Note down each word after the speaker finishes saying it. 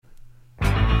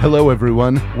Hello,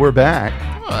 everyone. We're back.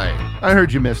 Hi. I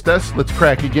heard you missed us. Let's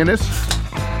crack a Guinness.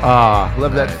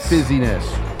 Love that fizziness.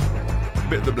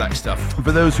 Bit of the black stuff.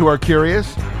 For those who are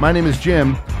curious, my name is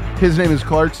Jim. His name is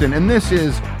Clarkson, and this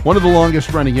is one of the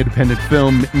longest-running independent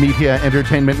film, media,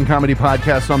 entertainment, and comedy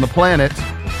podcasts on the planet.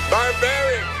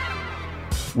 Barbaric.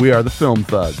 We are the Film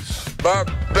Thugs.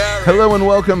 Barbaric. Hello and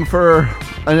welcome for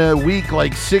a week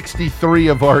like 63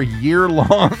 of our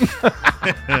year-long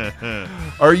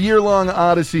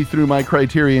odyssey through my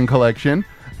Criterion collection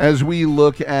as we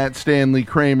look at Stanley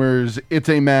Kramer's It's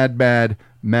a Mad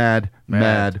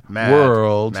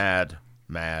World. Mad.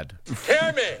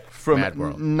 Hear me! From Mad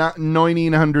World.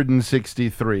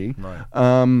 1963.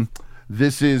 Right.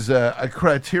 This is a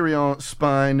Criterion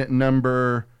spine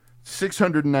number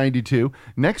 692.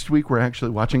 Next week, we're actually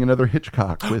watching another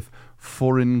Hitchcock with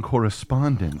Foreign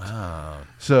Correspondent. Oh.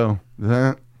 So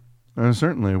that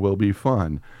certainly will be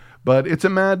fun. But It's a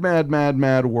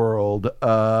Mad World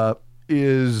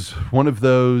is one of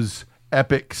those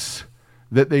epics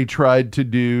that they tried to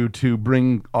do to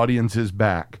bring audiences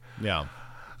back. Yeah.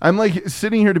 I'm like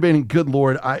sitting here debating, good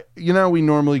Lord, we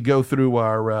normally go through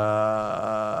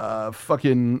our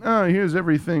here's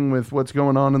everything with what's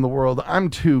going on in the world. I'm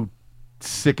too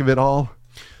sick of it all.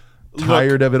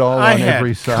 Tired of it all on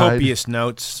every side. I had copious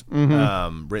notes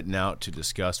written out to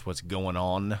discuss what's going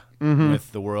on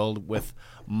with the world, with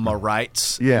my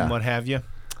rights and what have you.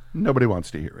 Nobody wants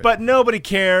to hear it. But nobody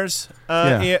cares.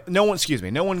 No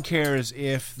one cares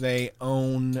if they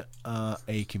own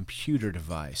a computer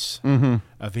device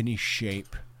of any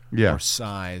shape or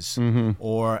size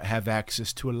or have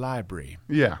access to a library.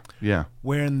 Yeah.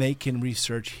 Wherein they can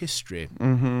research history.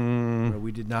 Where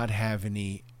we did not have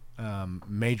any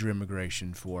major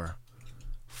immigration for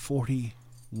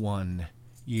 41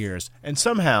 years. And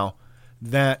somehow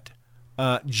that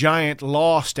giant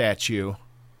law statue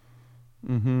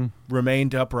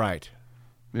remained upright.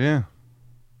 Yeah.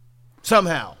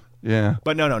 Somehow. Yeah.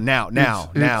 But no. Now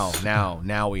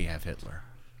we have Hitler.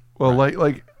 Well,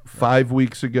 like 5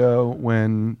 weeks ago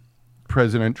when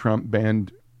President Trump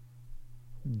banned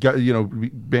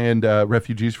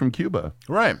refugees from Cuba.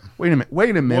 Right. Wait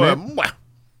a minute.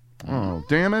 Oh,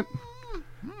 damn it.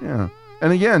 Yeah.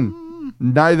 And again,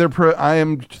 I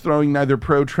am throwing neither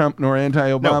pro-Trump nor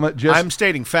anti-Obama. No, I'm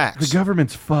stating facts. The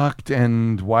government's fucked,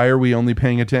 and why are we only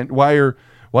paying attention? Why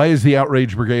is the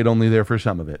outrage brigade only there for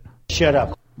some of it? Shut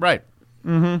up. Right.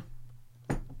 Other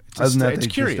than that, it's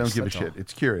they curious. just don't give a shit. All.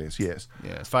 It's curious, yes.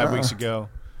 Yeah, it's 5 weeks ago,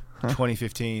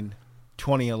 2015,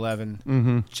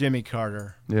 2011, Jimmy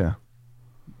Carter. Yeah.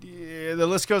 The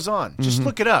list goes on. Just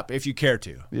look it up if you care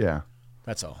to. Yeah.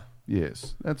 That's all.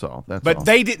 Yes, that's all. But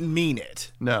they didn't mean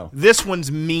it. No. This one's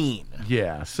mean.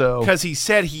 Yeah, so... Because he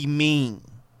said he mean.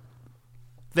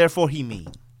 Therefore he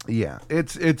mean. Yeah,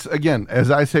 it's again,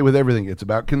 as I say with everything, it's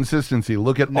about consistency.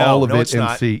 Look at all of it and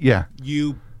not. see. Yeah.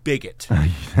 You bigot.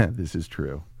 This is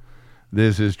true.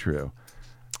 So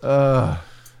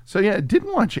yeah,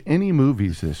 didn't watch any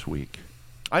movies this week.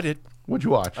 I did. What'd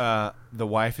you watch? The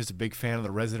wife is a big fan of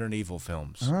the Resident Evil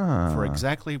films for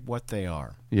exactly what they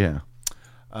are. Yeah.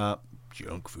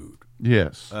 Junk food.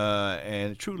 Yes.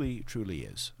 And it truly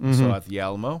is. So at the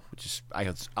Alamo, which is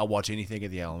I'll watch anything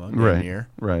at the Alamo. Right. Near.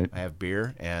 Right. I have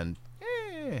beer and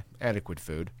adequate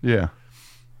food. Yeah.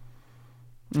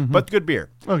 But good beer.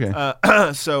 Okay.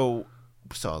 So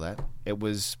saw that. It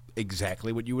was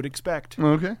exactly what you would expect.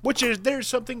 Okay. There's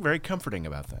something very comforting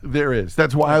about that. There is.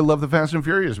 That's why I love the Fast and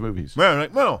Furious movies.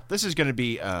 Well, this is going to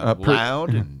be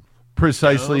loud and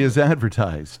precisely as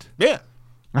advertised. yeah.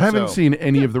 I haven't seen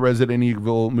any of the Resident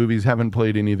Evil movies. Haven't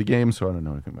played any of the games, so I don't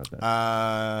know anything about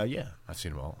that. Yeah, I've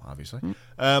seen them all, obviously.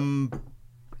 They're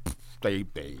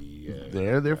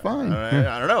fine.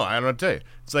 I don't know. I don't know what to tell you.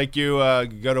 It's like you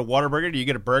go to Whataburger. Do you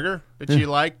get a burger that you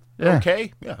like? Yeah.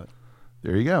 Okay. Yeah.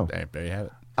 There you go. There you have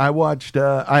it. I watched.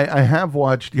 I have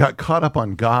watched. Got caught up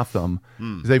on Gotham.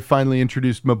 They finally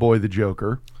introduced my boy the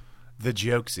Joker. The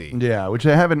Jokesy. Yeah, which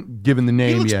I haven't given the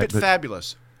name He looks yet. a bit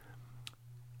fabulous.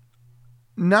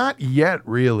 Not yet,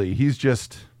 really. He's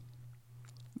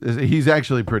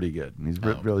actually pretty good. He's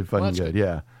really fucking good. Good.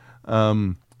 Yeah.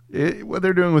 What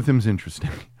they're doing with him is interesting,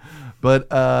 but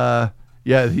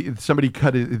somebody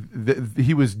cut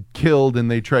he was killed,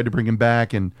 and they tried to bring him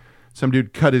back, and some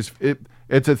dude cut his.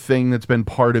 It's a thing that's been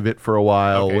part of it for a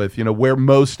while. With where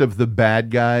most of the bad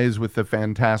guys with the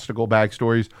fantastical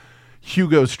backstories,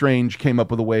 Hugo Strange came up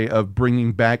with a way of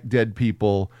bringing back dead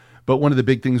people. But one of the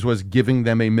big things was giving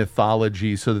them a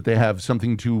mythology so that they have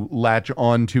something to latch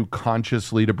on to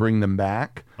consciously to bring them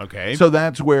back. Okay. So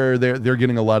that's where they're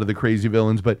getting a lot of the crazy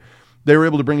villains. But they were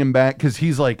able to bring him back because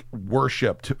he's like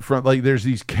worshipped from like there's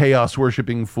these chaos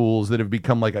worshipping fools that have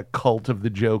become like a cult of the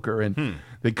Joker, and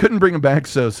they couldn't bring him back,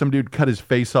 so some dude cut his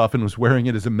face off and was wearing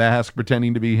it as a mask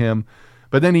pretending to be him.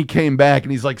 But then he came back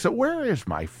and he's like, so where is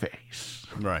my face?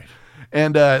 Right.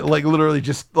 And like literally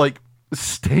just like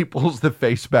staples the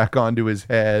face back onto his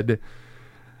head.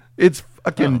 It's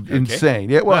fucking insane.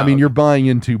 Yeah, well, I mean, you're buying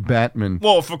into Batman.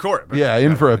 Well, for course. Yeah,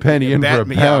 in for a penny, in for a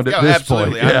pound at this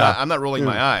absolutely. point. I'm not rolling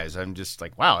my eyes. I'm just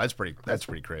like, wow, that's pretty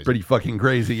crazy. Pretty fucking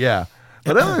crazy, yeah.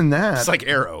 But other than that... It's like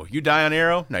Arrow. You die on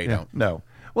Arrow? No, you don't. No.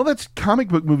 Well, that's comic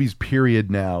book movies, period,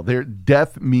 now. Their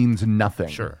death means nothing.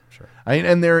 Sure.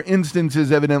 And there are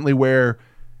instances, evidently, where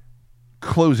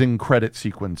closing credit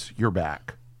sequence, you're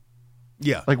back.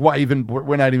 Yeah. Like, why even...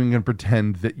 We're not even going to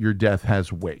pretend that your death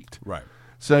has weight. Right.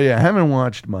 So, yeah, haven't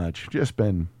watched much. Just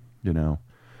been,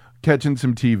 catching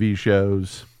some TV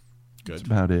shows. Good. That's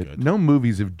about it. Good. No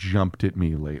movies have jumped at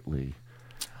me lately.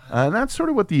 And that's sort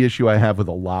of what the issue I have with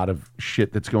a lot of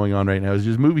shit that's going on right now is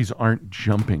just movies aren't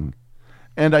jumping.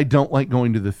 And I don't like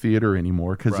going to the theater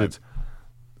anymore because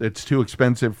it's too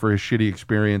expensive for a shitty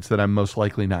experience that I'm most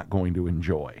likely not going to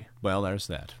enjoy. Well, there's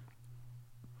that.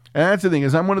 And that's the thing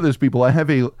is I'm one of those people. I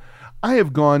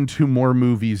have gone to more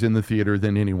movies in the theater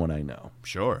than anyone I know.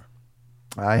 Sure.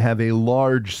 I have a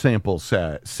large sample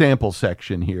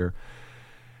section here.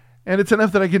 And it's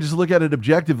enough that I can just look at it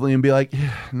objectively and be like,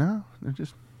 no, they're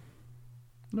just,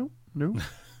 nope.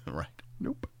 Right.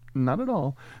 Nope, not at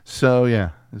all. So, yeah,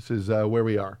 this is where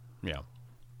we are. Yeah.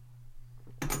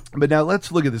 But now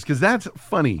let's look at this, because that's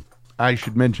funny. I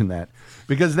should mention that,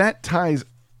 because that ties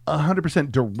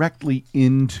 100% directly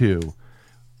into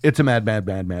It's a Mad, Mad,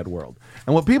 Mad, Mad World.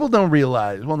 And what people don't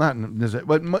realize, well,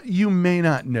 what you may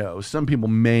not know, some people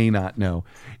may not know,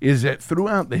 is that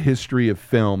throughout the history of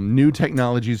film, new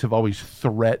technologies have always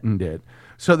threatened it.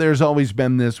 So there's always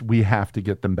been this, we have to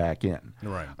get them back in.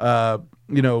 Right.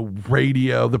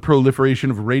 Radio, the proliferation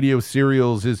of radio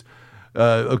serials is,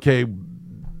 okay,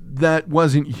 that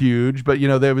wasn't huge, but,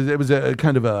 there was a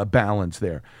kind of a balance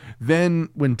there. Then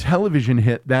when television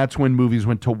hit, that's when movies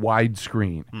went to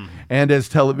widescreen. Mm-hmm. And as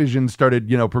television started,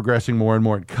 progressing more and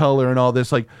more in color and all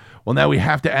this, like, well, now we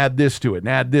have to add this to it and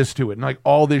add this to it and like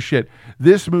all this shit.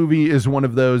 This movie is one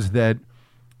of those that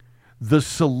the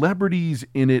celebrities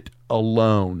in it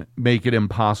alone make it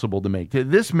impossible to make.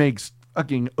 This makes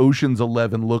fucking Ocean's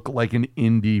 11 look like an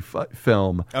indie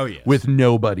film with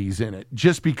nobodies in it.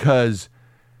 Just because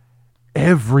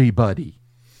everybody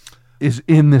is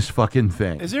in this fucking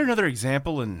thing. Is there another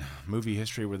example in movie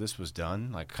history where this was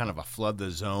done? Like kind of a flood the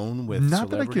zone with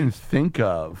Not that I can think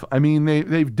of. I mean,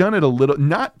 they've done it a little,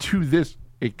 not to this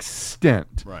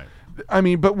extent. Right. I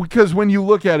mean, but because when you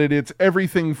look at it, it's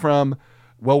everything from,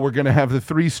 well, we're going to have the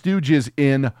Three Stooges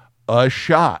in a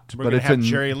shot. We're going to have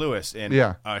Jerry Lewis in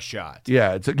a shot.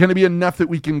 Yeah, it's going to be enough that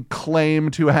we can claim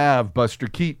to have Buster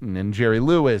Keaton and Jerry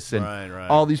Lewis and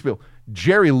all these people.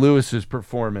 Jerry Lewis's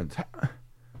performance...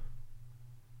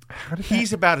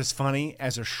 He's about as funny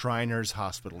as a Shriners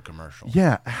Hospital commercial.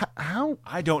 Yeah. How?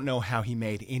 I don't know how he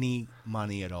made any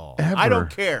money at all. Ever. I don't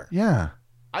care. Yeah.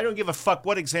 I don't give a fuck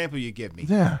what example you give me.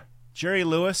 Yeah. Jerry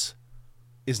Lewis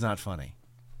is not funny.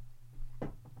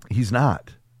 He's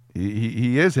not.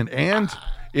 He isn't. And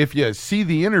if you see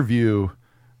the interview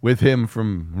with him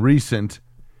from recent,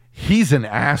 he's an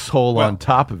asshole on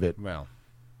top of it. Well.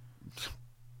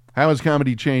 How has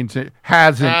comedy changed?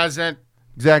 Hasn't.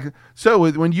 Exactly. So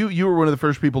when you were one of the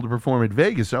first people to perform at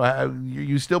Vegas, so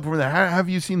you still perform there. How have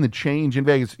you seen the change in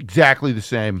Vegas? Exactly the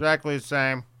same. Exactly the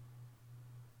same.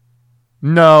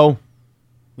 No.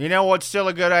 You know what's still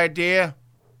a good idea?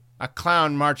 A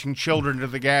clown marching children to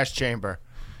the gas chamber.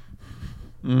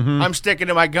 Mm-hmm. I'm sticking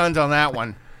to my guns on that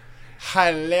one.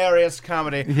 Hilarious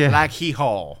comedy like Hee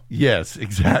Haw. Yes,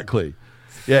 exactly.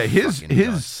 Yeah,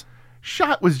 his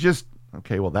shot was just,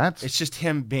 okay, well that's... It's just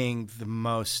him being the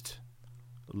most...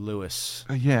 Lewis.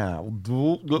 Yeah.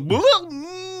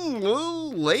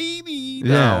 Lady.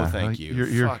 Yeah. No, thank you.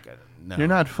 You're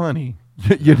not funny.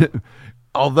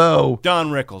 Although... Don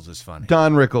Rickles is funny.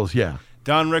 Don Rickles, yeah.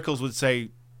 Don Rickles would say,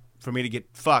 for me to get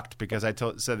fucked, because I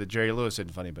said that Jerry Lewis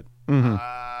isn't funny, but...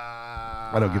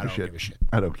 I don't give a shit.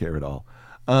 I don't care at all.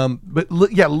 But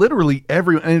literally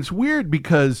everyone... And it's weird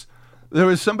because there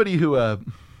was somebody who...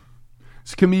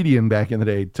 this comedian back in the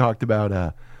day talked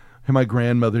about... my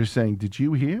grandmother saying, "Did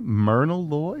you hear Myrna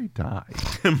Loy died?"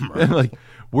 And like,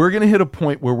 we're gonna hit a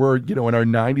point where we're, in our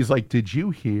 90s. Like, did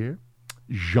you hear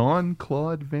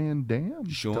Jean-Claude Van Damme?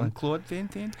 Jean-Claude Van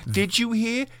Damme. Did you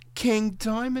hear King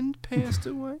Diamond passed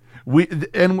away?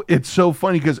 And it's so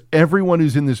funny because everyone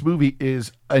who's in this movie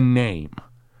is a name.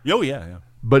 Oh yeah.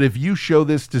 But if you show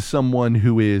this to someone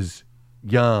who is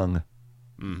young,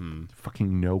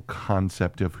 fucking no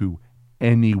concept of who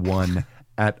anyone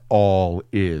at all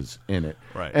is in it.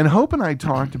 Right. And Hope and I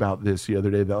talked about this the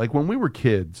other day, that like when we were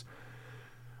kids,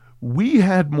 we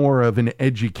had more of an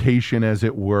education, as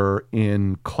it were,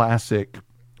 in classic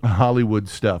Hollywood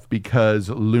stuff, because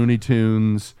Looney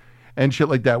Tunes and shit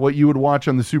like that, what you would watch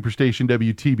on the Superstation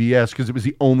WTBS, because it was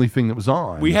the only thing that was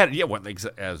on. We had, what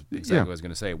I was going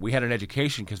to say. We had an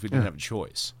education because we didn't have a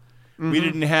choice. We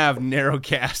didn't have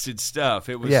narrowcasted stuff.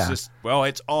 It was just, well,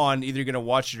 it's on. Either you're going to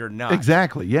watch it or not.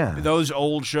 Exactly, yeah. Those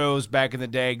old shows back in the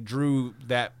day drew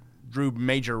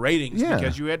major ratings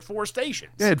because you had 4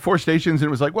 stations. Yeah, had 4 stations, and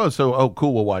it was like, whoa, so,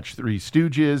 cool, we'll watch Three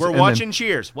Stooges. We're watching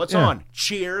Cheers. What's on?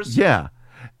 Cheers. Yeah.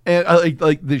 And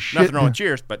like the shit. Nothing wrong with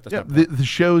Cheers, but that's not the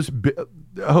shows,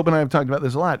 Hope and I have talked about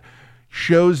this a lot,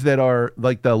 shows that are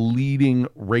like the leading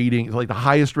rating, like the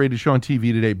highest rated show on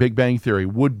TV today, Big Bang Theory,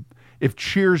 would, if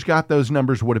Cheers got those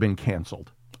numbers, would have been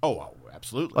canceled. Oh,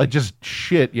 absolutely. Like just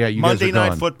shit. Yeah, you Monday guys are Night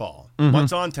gone. Football.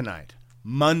 What's on tonight?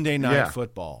 Monday Night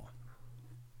Football.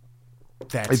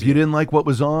 If you didn't like what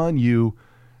was on, you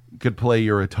could play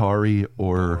your Atari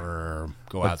or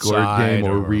go a outside board game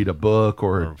or read a book,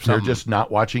 or you're just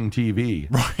not watching TV.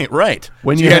 Right.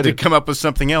 When so you had to come up with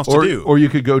something else to do. Or you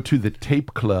could go to the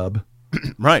tape club.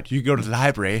 Right. You could go to the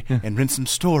library and rent some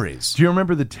stories. Do you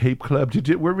remember the tape club?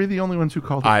 Were we the only ones who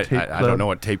called it tape club? I don't know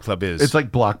what tape club is. It's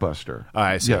like Blockbuster.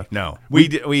 I see. Yeah. No.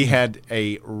 We had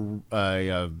a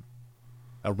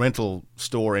rental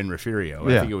store in Refugio.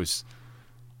 I think it was...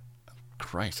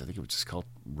 Christ, I think it was just called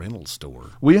Rental Store.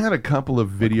 We had a couple of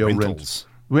video rentals.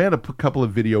 We had a couple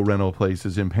of video rental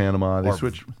places in Panama. They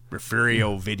switched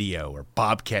Refugio Video or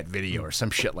Bobcat Video or some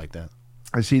shit like that.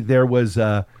 I see. There was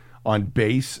on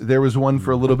base. There was one for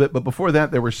a little bit, but before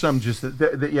that, there were some just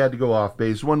that you had to go off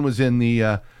base. One was in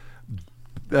the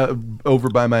over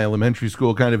by my elementary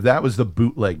school. Kind of that was the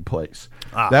bootleg place.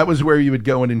 That was where you would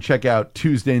go in and check out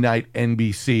Tuesday night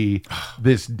NBC.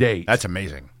 This date. That's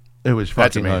amazing. It was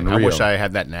fucking unreal. I wish I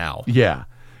had that now. Yeah.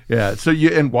 So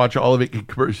and watch all of it.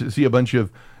 See a bunch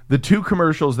of the 2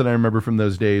 commercials that I remember from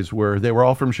those days they were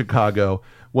all from Chicago.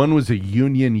 One was a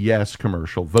Union Yes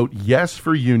commercial. Vote yes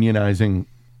for unionizing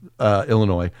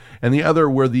Illinois. And the other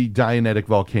were the Dianetic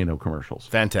Volcano commercials.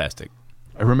 Fantastic.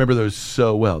 I remember those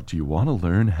so well. Do you want to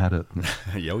learn how to?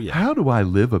 How do I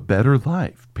live a better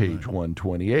life? Page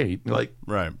 128. Like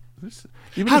right.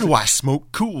 How do I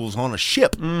smoke cools on a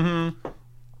ship?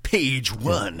 Page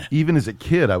 1. Even as a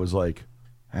kid, I was like,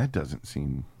 that doesn't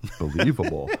seem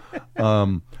believable.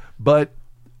 But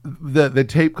the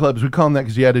tape clubs, we call them that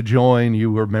because you had to join.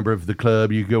 You were a member of the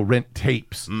club. You could go rent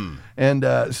tapes. And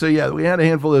so, we had a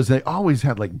handful of those. They always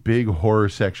had like big horror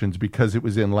sections because it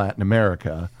was in Latin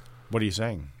America. What are you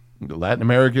saying? Latin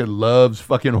America loves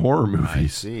fucking horror movies. I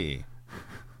see.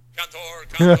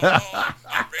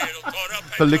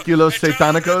 Folliculos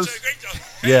satanicos.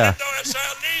 Yeah.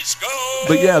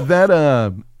 But yeah,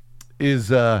 that is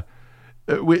mucho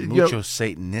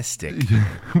satanistic.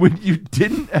 When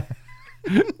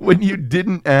you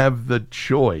didn't have the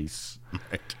choice,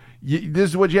 right. This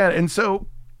is what you had. And so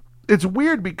it's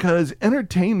weird because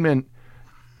entertainment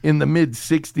in the mid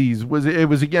 60s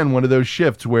was again one of those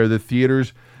shifts where the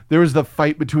theaters, there was the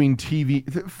fight between TV.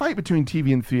 The fight between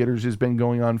TV and theaters has been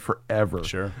going on forever.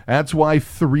 Sure. That's why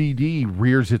 3D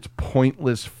rears its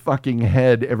pointless fucking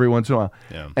head every once in a while.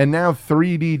 Yeah. And now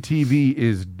 3D TV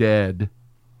is dead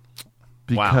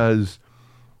because,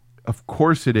 of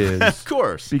course it is. Of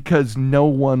course. Because no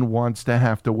one wants to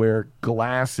have to wear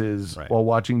glasses while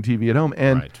watching TV at home.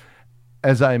 And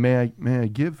as may I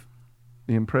give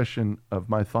the impression of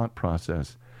my thought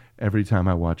process every time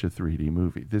I watch a 3D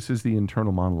movie. This is the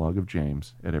internal monologue of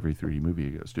James at every 3D movie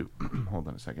he goes to. Hold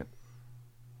on a second.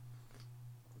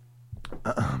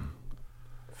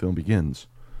 Film begins.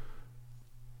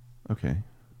 Okay.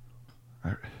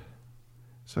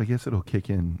 So I guess it'll kick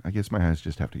in. I guess my eyes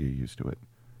just have to get used to it.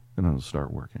 Then it'll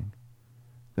start working.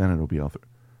 Then it'll be all through.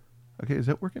 Okay, is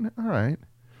that working? All right.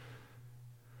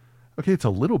 Okay, it's a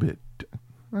little bit...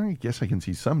 I guess I can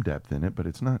see some depth in it, but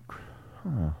it's not...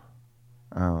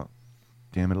 Oh,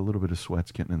 damn it, a little bit of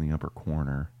sweat's getting in the upper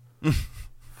corner.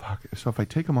 Fuck. So if I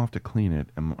take them off to clean it,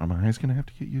 are my eyes going to have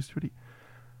to get used to it?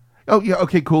 Oh, yeah,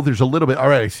 okay, cool. There's a little bit. All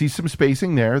right, I see some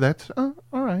spacing there. That's, all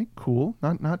right, cool.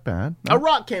 Not bad. A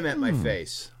rock came at my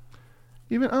face.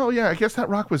 I guess that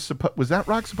rock was that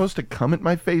rock supposed to come at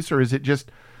my face, or is it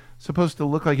just supposed to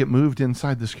look like it moved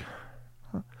inside this...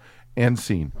 And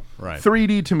scene. Right.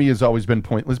 3D to me has always been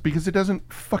pointless because it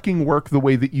doesn't fucking work the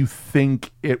way that you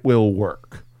think it will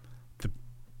work. The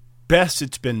best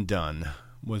it's been done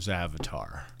was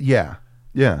Avatar. Yeah.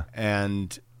 Yeah.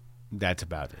 And that's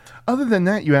about it. Other than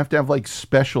that, you have to have like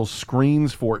special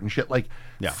screens for it and shit. Like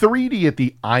 3D at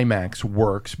the IMAX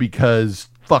works because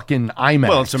fucking IMAX.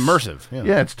 Well, it's immersive.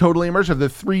 Yeah, it's totally immersive. The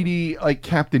 3D like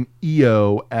Captain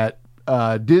EO at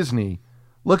Disney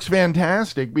looks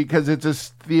fantastic because it's a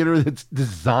theater that's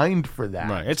designed for that.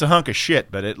 Right. It's a hunk of shit,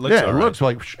 but it looks all right. Looks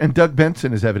like, and Doug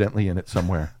Benson is evidently in it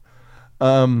somewhere.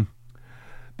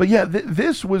 But yeah,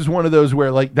 this was one of those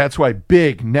where like that's why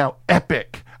big, now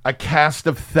epic, a cast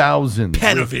of thousands.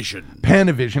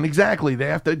 Panavision, exactly. They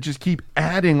have to just keep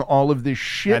adding all of this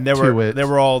shit to it. There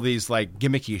were all these like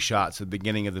gimmicky shots at the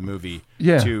beginning of the movie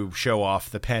to show off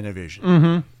the Panavision.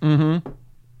 Mm-hmm. Mm-hmm.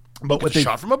 But what they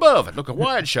shot from above, look a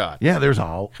wide shot. Yeah, there's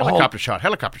helicopter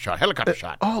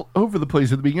shot, all over the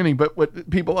place at the beginning. But what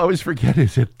people always forget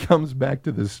is it comes back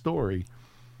to the story.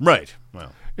 Right.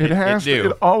 Well,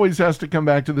 it always has to come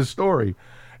back to the story,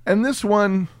 and this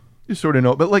one you sort of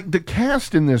know. But like the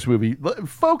cast in this movie,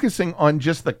 focusing on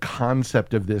just the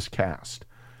concept of this cast,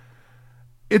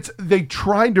 they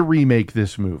tried to remake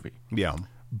this movie. Yeah,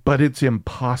 but it's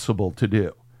impossible to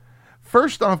do.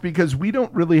 First off, because we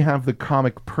don't really have the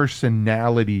comic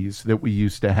personalities that we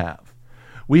used to have.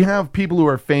 We have people who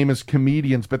are famous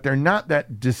comedians, but they're not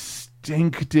that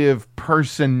distinctive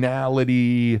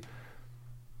personality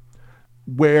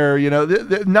where,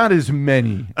 they're not as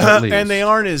many, at least. And they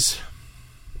aren't as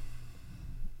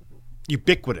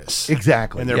ubiquitous.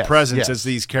 Exactly. In their presence as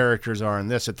these characters are in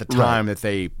this at the time that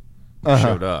they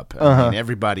showed up. I mean,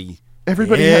 everybody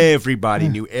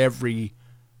knew every...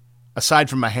 Aside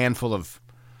from a handful of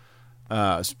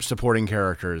supporting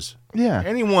characters,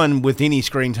 anyone with any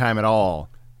screen time at all,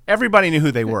 everybody knew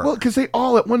who they were. Well, because they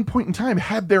all at one point in time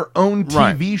had their own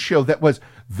TV show that was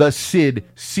the Sid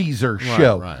Caesar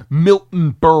show,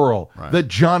 Milton Berle, the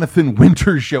Jonathan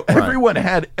Winters show. Everyone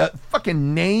had a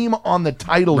fucking name on the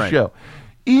title show.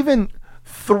 Even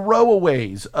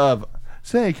throwaways of,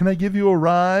 say, can I give you a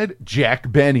ride? Jack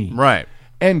Benny. Right.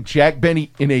 And Jack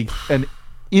Benny in an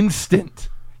instant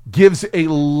gives a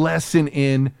lesson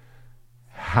in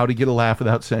how to get a laugh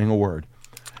without saying a word.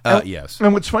 Yes.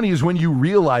 And what's funny is when you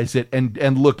realize it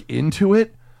and look into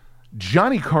it,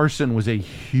 Johnny Carson was a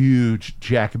huge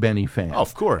Jack Benny fan. Oh,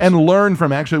 of course. And learned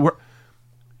from actually where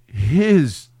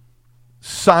his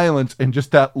silence and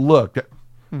just that look.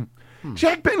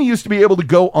 Jack Benny used to be able to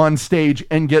go on stage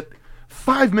and get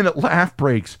 5-minute laugh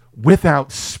breaks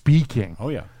without speaking. Oh,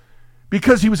 yeah.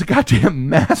 Because he was a goddamn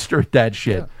master at that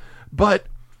shit. Yeah. But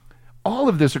all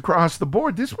of this across the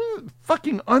board, this was a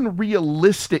fucking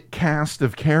unrealistic cast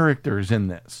of characters in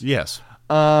this. Yes.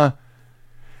 There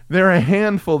are a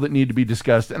handful that need to be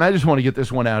discussed, and I just want to get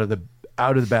this one out of the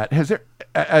bat. Has there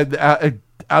out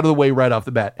of the way right off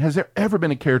the bat? Has there ever been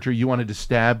a character you wanted to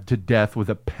stab to death with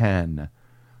a pen,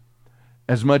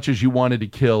 as much as you wanted to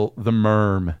kill the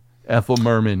Merm, Ethel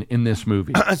Merman, in this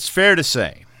movie? It's fair to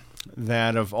say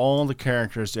that of all the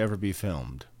characters to ever be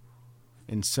filmed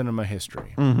in cinema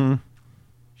history,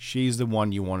 she's the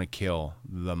one you want to kill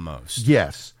the most.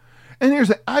 Yes.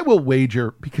 And I will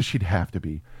wager, because she'd have to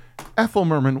be, Ethel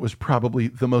Merman was probably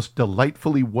the most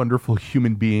delightfully wonderful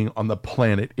human being on the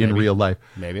planet in real life.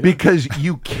 Maybe not. Because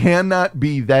you cannot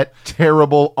be that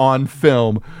terrible on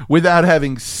film without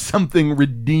having something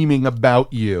redeeming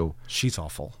about you. She's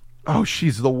awful. Oh,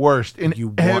 she's the worst. You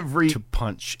want to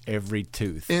punch every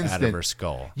tooth out of her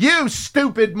skull. You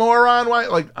stupid moron. Why?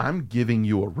 Like, I'm giving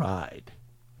you a ride.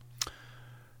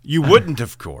 You wouldn't,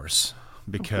 of course,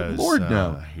 because Lord,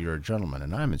 no. You're a gentleman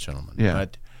and I'm a gentleman. Yeah.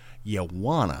 But you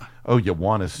wanna. Oh, you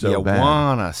wanna so bad. You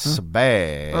wanna so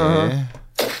bad.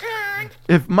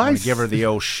 If my give her the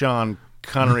old Sean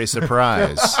Connery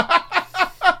surprise.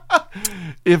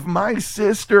 If my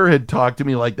sister had talked to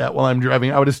me like that while I'm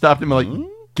driving, I would have stopped and been like,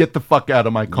 get the fuck out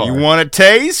of my car. You want a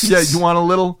taste? Yeah, you want a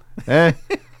little?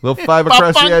 Little 5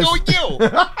 across the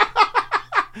eyes.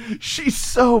 She's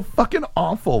so fucking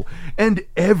awful. And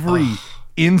every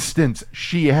instance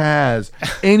she has,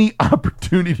 any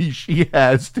opportunity she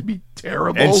has to be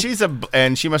terrible.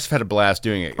 And she must have had a blast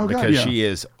doing it because she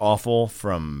is awful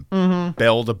from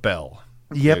bell to bell.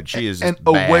 Yep. Dude, she is and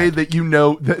a bad. Way that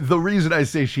the reason I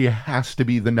say she has to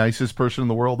be the nicest person in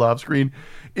the world off screen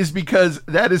is because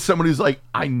that is someone who's like,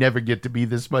 I never get to be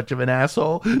this much of an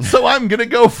asshole, so I'm going to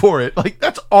go for it. Like,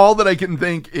 that's all that I can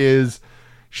think is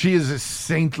she is a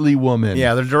saintly woman.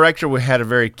 Yeah, the director had a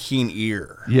very keen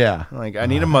ear. Yeah. Like, I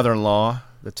need a mother-in-law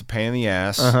that's a pain in the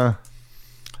ass,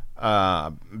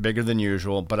 bigger than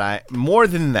usual, but more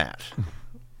than that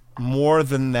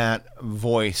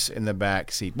voice in the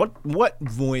back seat. What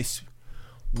voice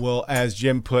will, as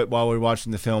Jim put while we were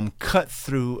watching the film, cut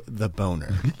through the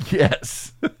boner?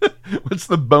 Yes. What's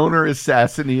the boner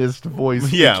assassiniest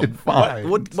voice you can find?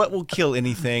 What will kill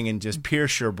anything and just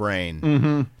pierce your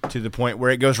brain to the point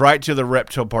where it goes right to the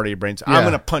reptile part of your brain? So, I'm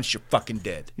going to punch you fucking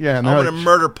dead. Yeah, I'm going to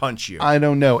murder punch you. I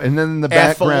don't know. And then in the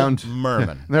background,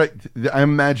 Merman.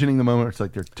 I'm imagining the moment where it's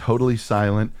like they're totally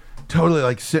silent, totally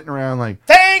like sitting around like,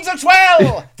 things are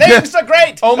swell, things are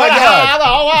great. Oh my God! The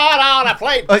whole world on a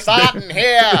plate, Like, starting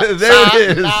here,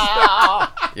 there it is.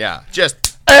 Yeah,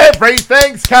 just.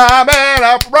 Everything's coming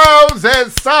up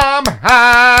roses somehow.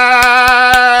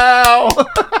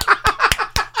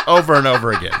 Over and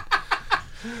over again.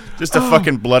 Just a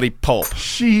fucking bloody pulp.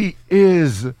 She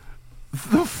is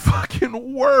the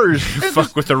fucking worst. You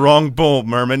fuck with the wrong bull,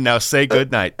 Merman. Now say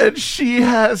goodnight. And she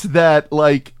has that,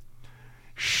 like,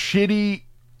 shitty,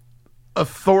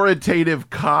 authoritative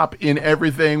cop in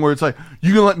everything where it's like,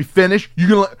 you gonna let me finish?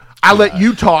 I let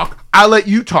you talk. I let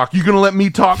you talk. You gonna let me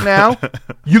talk now?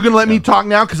 You gonna let me talk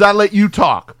now? Because I let you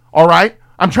talk. All right?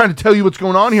 I'm trying to tell you what's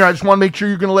going on here. I just want to make sure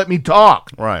you're gonna let me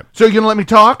talk. Right. So you're gonna let me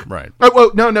talk? Right. Oh,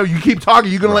 well, no. You keep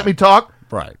talking. You gonna let me talk?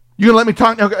 Right. You gonna let me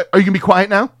talk? Okay. Are you gonna be quiet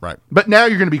now? Right. But now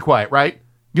you're gonna be quiet, right?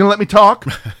 You gonna let me talk?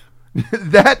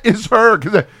 That is her.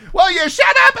 Well, you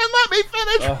shut up and let me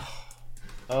finish.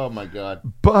 Oh my God.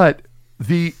 But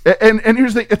and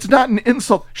here's the thing, it's not an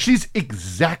insult. She's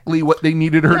exactly what they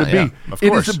needed her to be. Yeah, of it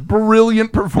course. is a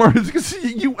brilliant performance because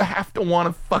you have to want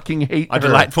to fucking hate her. A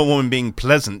delightful woman being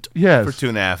pleasant for Yes.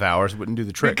 2.5 hours wouldn't do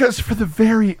the trick. Because for the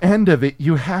very end of it,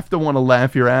 you have to want to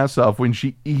laugh your ass off when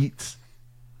she eats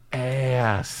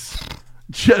ass.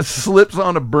 Just slips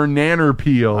on a banana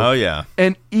peel. Oh, yeah.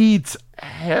 And eats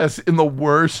ass in the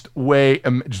worst way.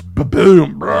 Just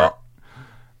boom, bro.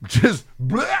 Just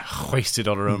Hoisted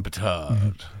on her own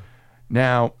petard.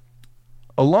 Now,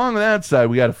 along that side,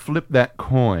 we got to flip that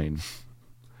coin.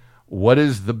 What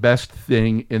is the best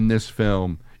thing in this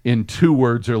film in 2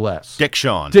 words or less? Dick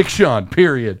Shawn. Dick Shawn,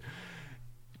 period.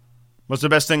 What's the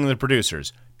best thing in the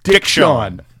producers? Dick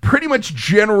Shawn. Pretty much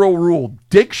general rule.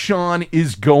 Dick Shawn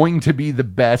is going to be the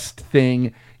best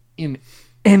thing in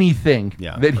anything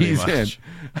that he's much. in.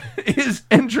 His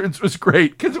entrance was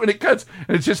great because when it cuts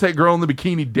and it's just that girl in the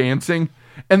bikini dancing,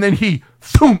 and then he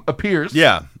boom appears.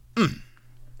 Yeah.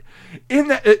 In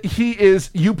that he is,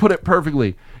 you put it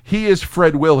perfectly. He is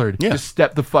Fred Willard. Yeah. Just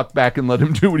step the fuck back and let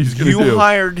him do what he's going to do. You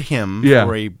hired him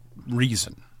for a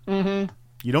reason. Mm-hmm.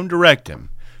 You don't direct him.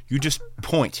 You just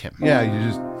point him. Yeah, you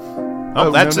just. Oh,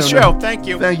 that's the show. Thank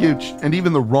you. Thank you. And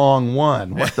even the wrong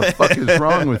one. What the fuck is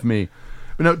wrong with me?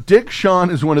 But no, Dick Shawn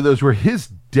is one of those where his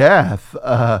death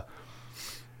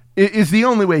is the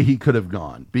only way he could have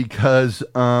gone because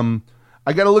I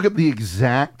got to look up the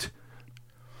exact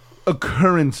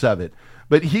occurrence of it.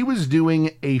 But he was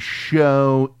doing a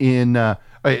show in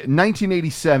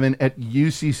 1987 at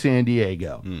UC San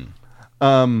Diego.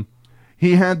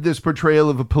 He had this portrayal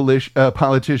of a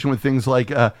politician with things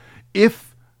like,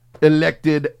 if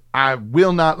elected, I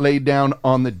will not lay down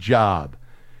on the job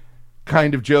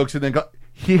kind of jokes. And then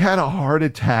he had a heart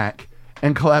attack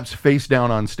and collapsed face down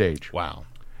on stage. Wow.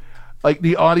 Like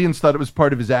the audience thought it was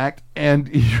part of his act, and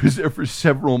he was there for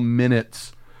several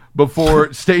minutes before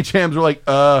stagehands were like,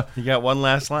 you got one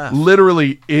last laugh.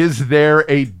 Literally, is there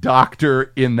a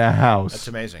doctor in the house? That's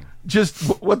amazing. Just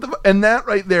what the, and that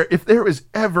right there, if there was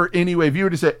ever any way, if you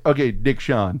were to say, okay, Dick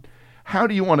Shawn, how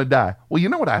do you want to die? Well, you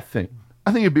know what I think?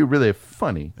 I think it'd be really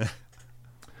funny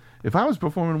if I was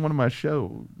performing one of my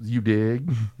shows, you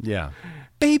dig? Yeah.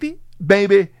 Baby,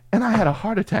 and I had a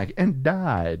heart attack and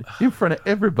died in front of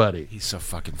everybody. He's so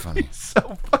fucking funny. He's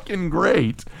so fucking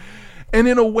great. And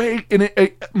in a way,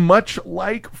 much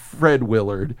like Fred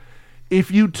Willard,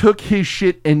 if you took his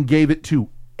shit and gave it to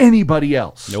anybody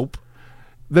else. Nope.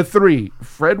 The three,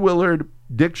 Fred Willard,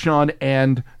 Dick Shawn,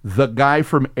 and the guy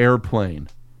from Airplane.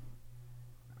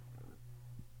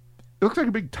 It looks like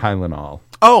a big Tylenol.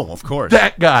 Oh, of course.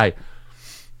 That guy.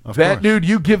 Of that course. dude,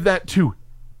 you give that to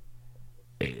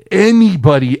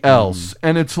anybody else.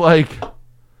 And it's like,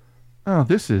 oh,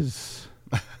 this is...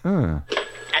 And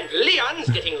Leon's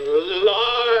getting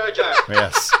larger.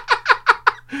 Yes.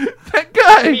 That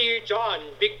guy. Me, John,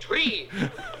 big tree.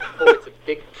 Oh, it's a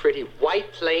big, pretty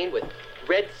white plane with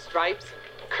red stripes,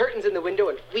 curtains in the window,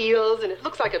 and wheels, and it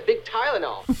looks like a big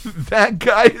Tylenol. That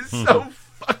guy is so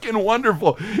fucking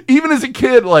wonderful. Even as a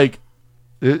kid, like,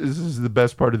 this is the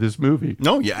best part of this movie.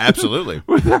 No, yeah, absolutely.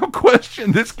 Without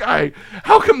question, this guy,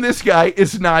 how come this guy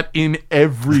is not in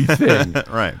everything?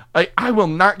 Right. I will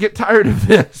not get tired of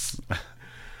this.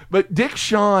 But Dick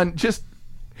Shawn, just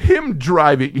him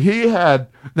driving, he had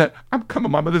that, I'm coming,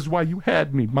 Mama, this is why you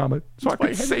had me, Mama, so I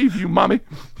could save you, Mommy.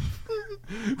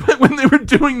 when they were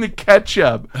doing the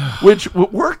catch-up, which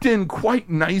worked in quite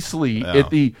nicely at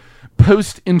the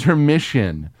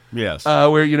post-intermission. Yes.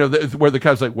 Where, where the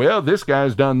cop's like, well, this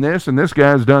guy's done this and this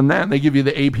guy's done that. And they give you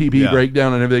the APB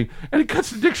breakdown and everything. And it cuts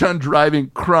to Dick Shawn driving,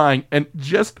 crying, and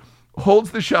just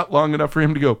holds the shot long enough for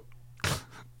him to go.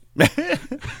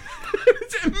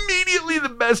 It's immediately the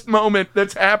best moment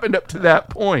that's happened up to that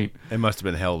point. It must have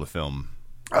been hell to film.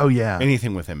 Oh, yeah.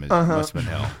 Anything with him must have been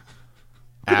hell.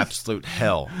 Absolute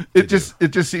hell. It just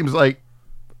seems like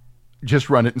just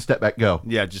run it and step back, go.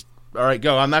 Yeah, just, all right,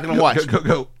 go. I'm not going to watch.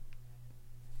 Go.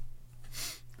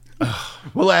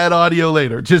 We'll add audio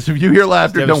later. Just if you hear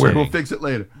laughter, don't worry. We'll fix it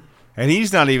later. And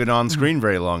he's not even on screen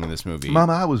very long in this movie.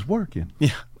 Mama, I was working.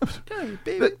 Yeah.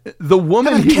 The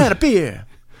woman Have a can of beer.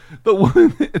 The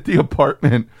woman at the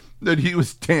apartment that he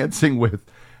was dancing with,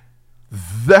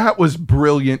 that was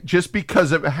brilliant just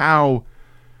because of how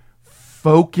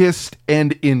focused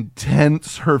and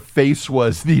intense her face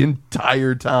was the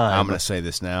entire time. I'm going to say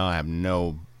this now. I have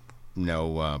no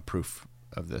proof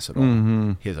of this at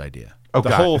all. His idea. Oh,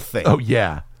 the whole thing. Oh,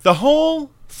 yeah. The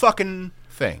whole fucking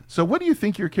thing. So what do you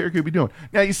think your character would be doing?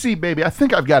 Now, you see, baby, I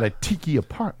think I've got a tiki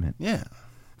apartment. Yeah.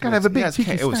 Gotta have a big tiki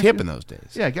statue. It was hip in those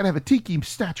days. Yeah, gotta have a tiki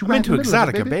statue. I'm into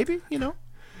exotica, baby.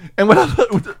 And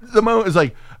the moment is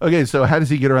like, okay, so how does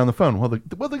he get around the phone?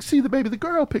 Well, they see the baby. The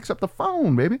girl picks up the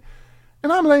phone, baby.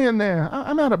 And I'm laying there.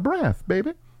 I'm out of breath,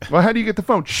 baby. Well, how do you get the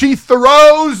phone? She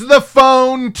throws the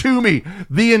phone to me.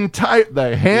 The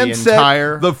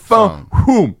handset, the phone.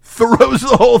 Whoom, throws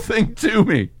the whole thing to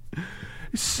me.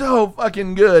 So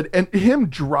fucking good. And him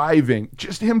driving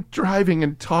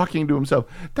and talking to himself.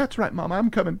 That's right, Mama, I'm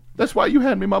coming. That's why you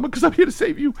had me, Mama, because I'm here to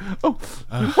save you. Oh,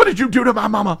 what did you do to my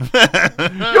mama?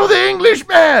 You're the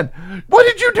Englishman. What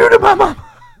did you do to my mama?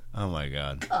 Oh, my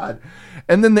God.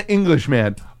 And then the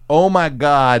Englishman. Oh, my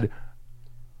God.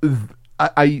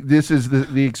 This is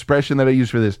the expression that I use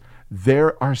for this.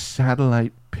 There are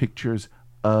satellite pictures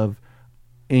of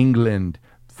England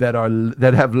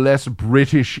that have less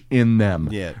British in them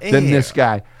than this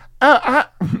guy. I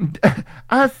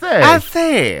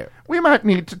say, we might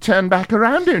need to turn back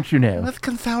around, don't you know? Let's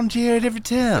confound you at every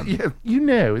turn. Yeah, you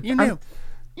know.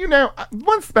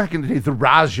 Once back in the day, the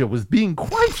Raja was being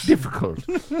quite difficult.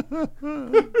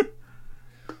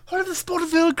 What are the sport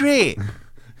of Earl Grey?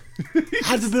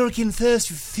 Have American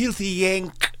thirst, you filthy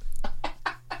Yank.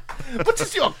 What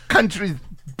is your country's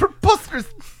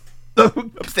preposterous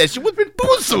obsession with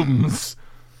bosoms?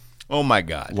 Oh, my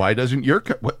God. Why doesn't your...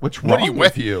 What's wrong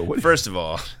with you? First of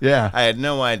all, I had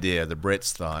no idea the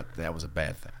Brits thought that was a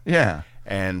bad thing. Yeah.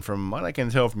 And from what I can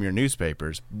tell from your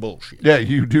newspapers, bullshit. Yeah,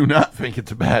 you do not think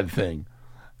it's a bad thing.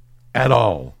 At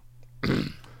all.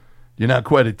 You're not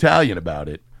quite Italian about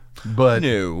it, but...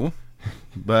 No.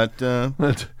 But,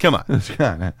 come on.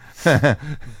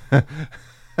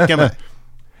 Come on.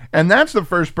 And that's the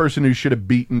first person who should have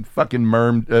beaten fucking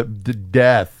Merm to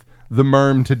death. The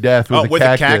Merm to death with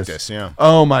a cactus. Yeah.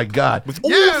 Oh, my God. With all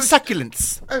the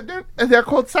succulents. They're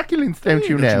called succulents, don't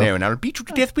you know? No, and I'll beat you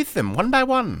to death with them, one by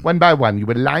one. One by one. You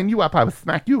would line you up. I would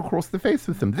smack you across the face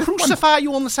with them. Crucify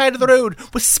you on the side of the road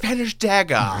with Spanish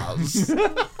daggers.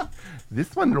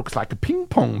 This one looks like a ping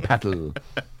pong paddle.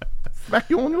 Smack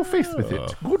you on your face with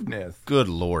it. Goodness. Good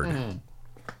Lord.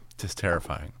 Just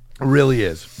terrifying. Really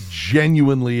is.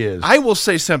 Genuinely is. I will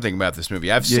say something about this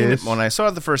movie. I've seen it. When I saw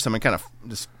it the first time, I kind of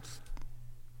just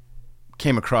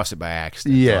came across it by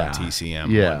accident on TCM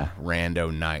one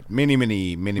rando night. Many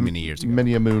years ago.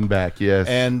 Many a moon back, yes.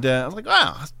 And I was like,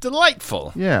 wow, it's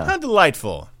delightful. Yeah. How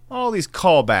delightful. All these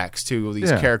callbacks to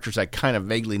these characters I kind of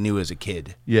vaguely knew as a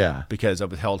kid. Yeah. Because I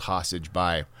was held hostage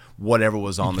by whatever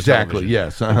was on the television.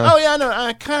 Yes. Oh, yeah, no,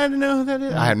 I kind of know who that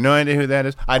is. I have no idea who that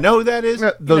is. I know who that is.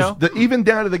 Even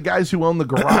down to the guys who own the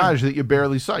garage that you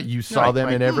barely saw. You saw them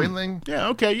in everything. Yeah,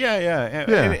 okay,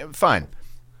 yeah. Fine.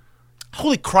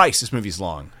 Holy Christ, this movie's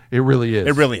long. It really is.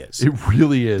 It really is. It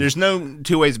really is. There's no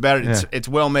two ways about it. It's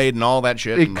well made and all that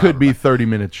shit. It could be 30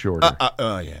 minutes shorter.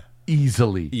 Yeah.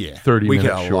 Easily. Yeah. 30 minutes shorter. We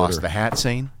could have lost the hat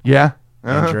scene. Yeah.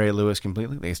 And Jerry Lewis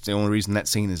completely. That's the only reason that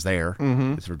scene is there.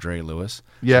 Is for Jerry Lewis.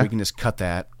 Yeah. So we can just cut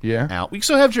that out. We can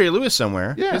still have Jerry Lewis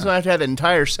somewhere. Yeah. We just don't have to have the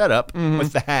entire setup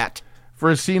with the hat. For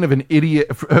a scene of an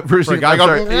idiot. For a scene,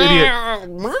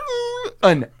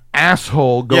 an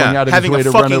asshole going out of his way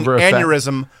to run over a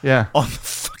aneurysm on the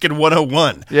fucking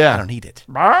 101. Yeah. I don't need it.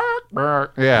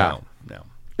 Yeah. No.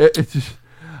 It's just,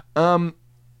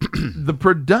 the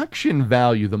production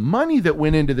value, the money that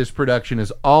went into this production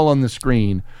is all on the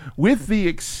screen, with the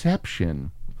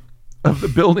exception of the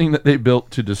building that they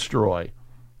built to destroy.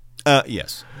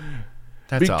 Yes.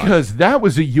 because that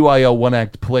was a UIL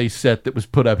one-act play set that was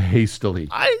put up hastily.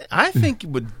 I think it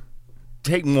would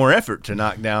take more effort to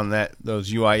knock down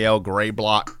those UIL gray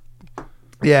block.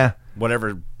 Yeah.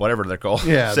 Whatever they're called,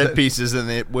 set pieces, than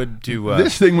it would to.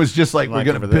 This thing was just like we're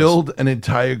going to build an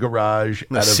entire garage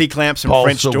out of C-clamps and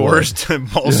French doors to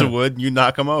balsa wood. You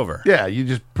knock them over. Yeah, you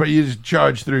just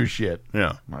charge through shit.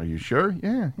 Yeah, are you sure?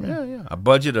 Yeah. A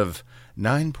budget of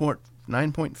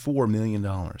 $9.4 million,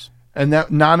 and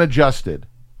that non-adjusted.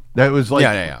 That was like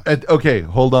okay.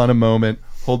 Hold on a moment.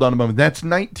 That's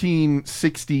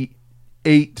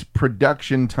 1968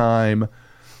 production time.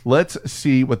 Let's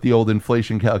see what the old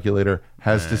inflation calculator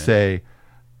has to say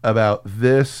about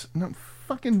this.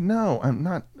 No, I'm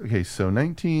not. Okay, so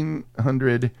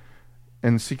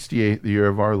 1968, the year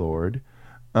of our Lord.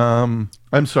 I'm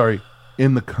sorry,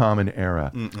 in the Common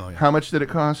Era. How much did it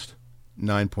cost?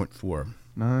 9.4.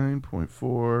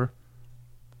 9.4.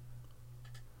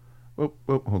 Oh,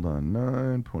 hold on.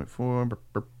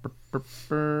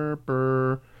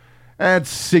 9.4.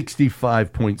 That's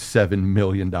 $65.7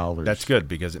 million. That's good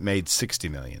because it made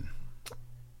 $60 million.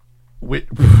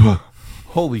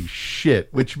 Holy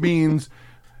shit! Which means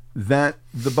that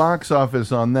the box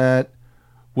office on that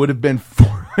would have been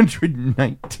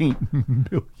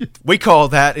 $419 million. We call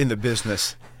that in the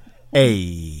business a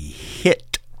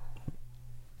hit.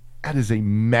 That is a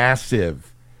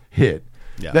massive hit.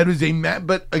 Yeah. That is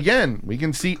but again, we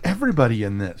can see everybody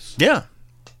in this. Yeah.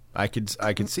 I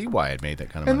could see why it made that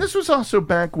kind of money. And this was also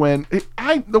back when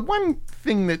the one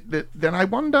thing that I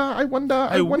wonder.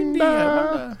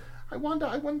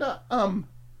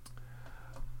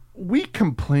 We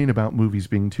complain about movies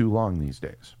being too long these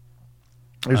days.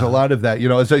 There's a lot of that.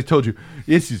 As I told you,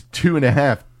 this is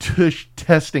 2.5 tush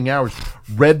testing hours.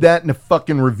 Read that in a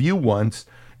fucking review once.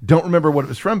 Don't remember what it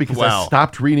was from because I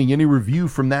stopped reading any review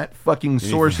from that fucking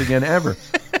source again ever.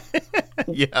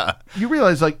 Yeah. You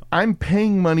realize, I'm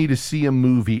paying money to see a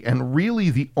movie, and really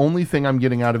the only thing I'm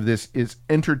getting out of this is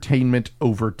entertainment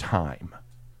over time.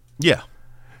 Yeah.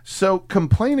 So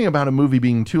complaining about a movie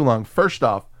being too long, first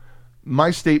off,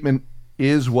 my statement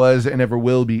was, and ever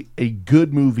will be, a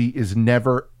good movie is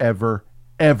never, ever,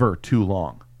 ever too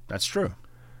long. That's true.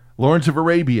 Lawrence of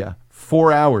Arabia,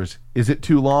 4 hours. Is it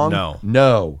too long?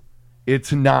 No,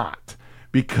 it's not,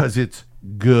 because it's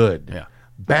good. Yeah.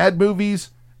 Bad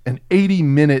movies, an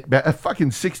 80-minute, a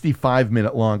fucking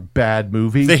 65-minute long bad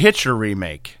movie. The Hitcher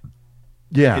remake.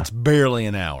 Yeah. It's barely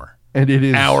an hour. And it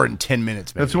is. Hour and 10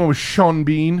 minutes, maybe. That's the one with Sean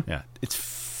Bean. Yeah.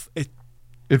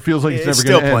 It feels like it's never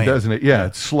going to end, doesn't it? Yeah,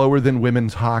 it's slower than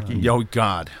women's hockey. Oh,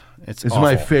 God. It's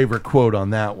my favorite quote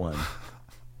on that one.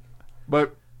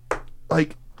 But,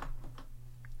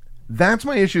 that's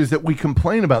my issue, is that we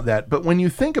complain about that. But when you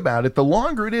think about it, the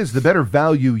longer it is, the better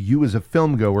value you as a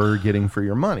film goer are getting for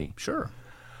your money. Sure.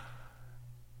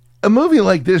 A movie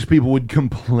like this, people would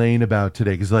complain about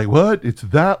today. Because what? It's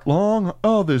that long?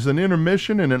 Oh, there's an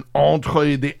intermission and an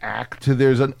entree d'acte.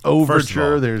 There's an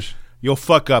overture. You'll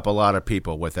fuck up a lot of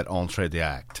people with that entree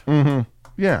d'acte. Mm-hmm.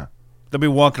 Yeah. They'll be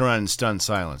walking around in stunned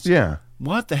silence. Yeah.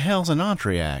 What the hell's an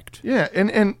entree act? Yeah,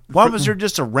 and why was there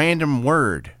just a random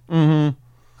word? Mm-hmm.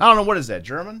 I don't know. What is that,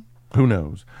 German? Who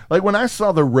knows? When I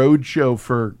saw the road show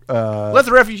for... Let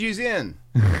the refugees in.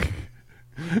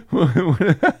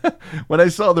 When I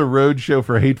saw the road show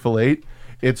for Hateful Eight,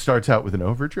 it starts out with an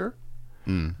overture.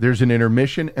 There's an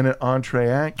intermission and an entree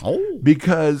act. Oh.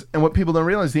 And what people don't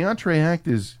realize, the entree act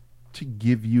is to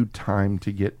give you time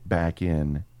to get back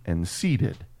in and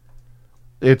seated.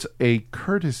 It's a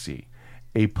courtesy,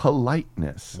 a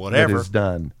politeness that is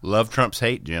done. Love trumps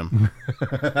hate, Jim.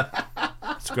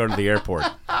 Let's go to the airport.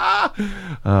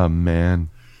 Oh, man.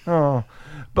 Oh,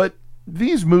 but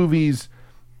these movies,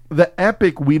 the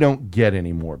epic we don't get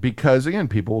anymore because, again,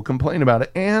 people will complain about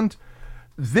it. And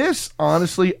this,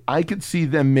 honestly, I could see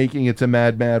them making It's a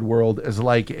Mad, Mad World as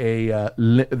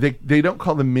they don't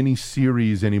call them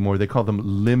mini-series anymore. They call them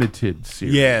limited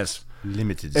series. Yes.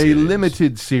 Limited series. A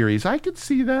limited series. I could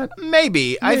see that.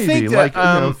 Maybe. I think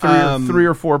that, three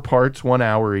or four parts, 1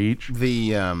 hour each.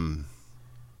 The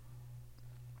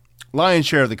lion's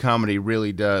share of the comedy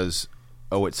really does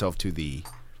owe itself to the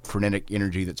frenetic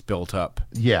energy that's built up.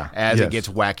 Yeah. As it gets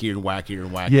wackier and wackier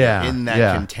and wackier in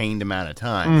that contained amount of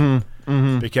time.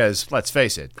 Mm-hmm. Because, let's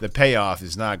face it, the payoff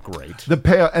is not great. The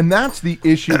payoff, and that's the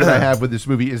issue that I have with this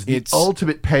movie, is the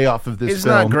ultimate payoff of this film. It's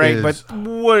not great, but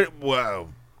where are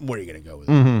you going to go with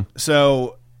it? Mm-hmm.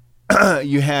 So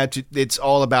you had to. It's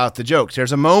all about the jokes.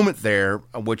 There's a moment there,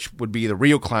 which would be the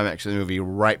real climax of the movie,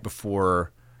 right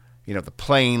before the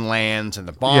plane lands and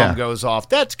the bomb goes off.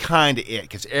 That's kind of it,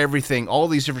 because all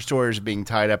these different stories are being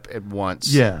tied up at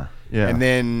once. Yeah. And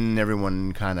then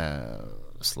everyone kind of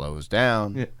slows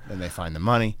down. Yeah. Then they find the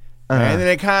money. And then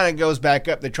it kind of goes back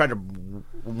up. They try to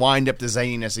wind up the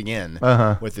zaniness again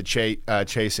with the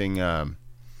chasing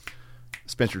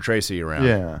Spencer Tracy around.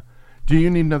 Yeah. Do you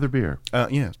need another beer?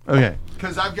 Yeah. Okay.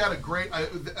 Because I've got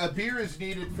a beer is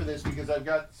needed for this because I've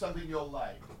got something you'll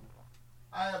like.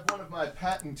 I have one of my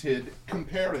patented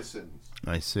comparisons.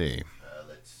 I see.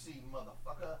 Let's see,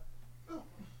 motherfucker. Ooh.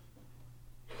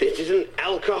 This is an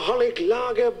alcoholic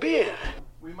lager beer.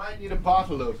 We might need a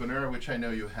bottle opener, which I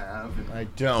know you have. And I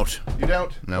don't. You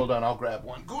don't? Nope. Hold on, I'll grab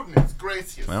one. Goodness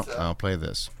gracious. Well, I'll play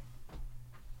this.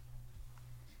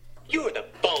 You're the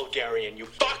Bulgarian, you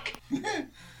fuck!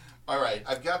 All right,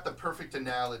 I've got the perfect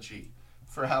analogy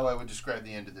for how I would describe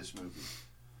the end of this movie.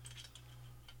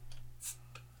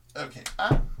 Okay.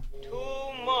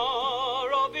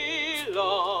 Tomorrow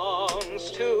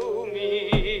belongs to me.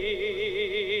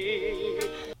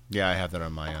 Yeah, I have that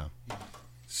on my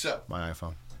my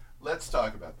iPhone. Let's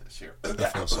talk about this here. I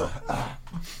feel so.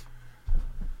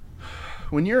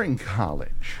 When you're in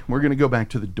college, we're going to go back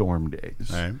to the dorm days.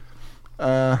 All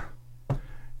right.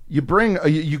 You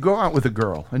go out with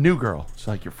a new girl. It's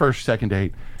like your first, second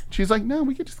date. She's like, no,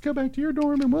 we could just go back to your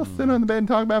dorm and we'll sit on the bed and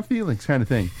talk about feelings, kind of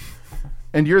thing.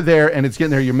 And you're there, and it's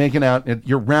getting there. You're making out, and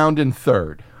you're rounding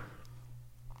third.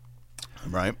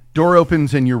 Right. Door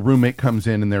opens, and your roommate comes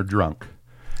in, and they're drunk.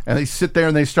 And they sit there,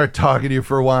 and they start talking to you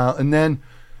for a while, and then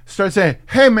start saying,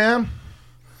 hey, man,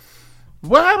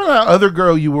 what happened to that other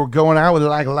girl you were going out with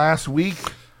like last week?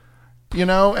 You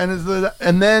know,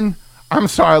 and then, I'm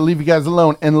sorry, I'll leave you guys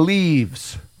alone, and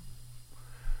leaves.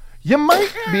 You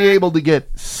might be able to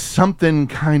get something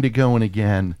kind of going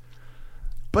again,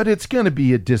 but it's going to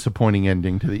be a disappointing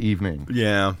ending to the evening.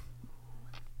 Yeah.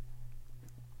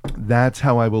 That's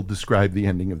how I will describe the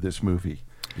ending of this movie.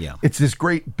 Yeah. It's this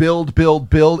great build,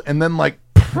 and then like...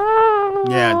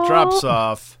 Yeah, it drops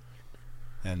off,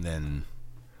 and then...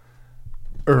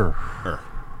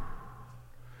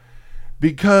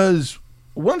 Because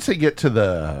once they get to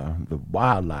the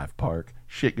wildlife park,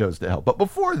 shit goes to hell. But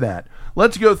before that,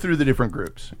 let's go through the different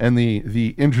groups and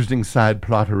the interesting side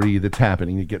plottery that's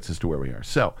happening that gets us to where we are.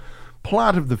 So,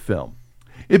 plot of the film.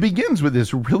 It begins with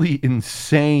this really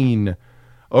insane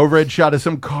overhead shot of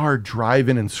some car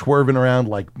driving and swerving around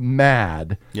like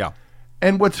mad. Yeah.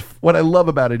 And what I love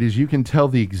about it is you can tell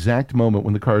the exact moment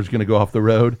when the car is going to go off the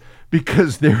road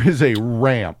because there is a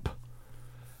ramp.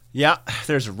 Yeah,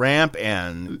 there's a ramp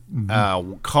and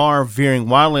car veering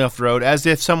wildly off the road as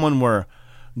if someone were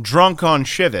drunk on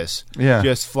Chivas. Yeah.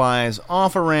 Just flies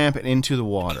off a ramp and into the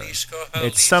water.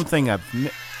 It's something I've...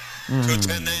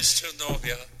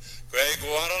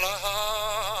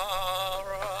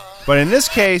 But in this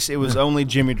case, it was only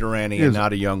Jimmy Durante and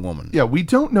not a young woman. Yeah, we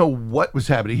don't know what was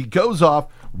happening. He goes off,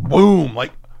 boom,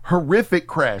 like horrific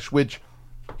crash, which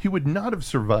he would not have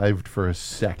survived for a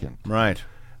second. Right.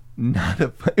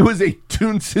 It was a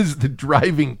Toonces the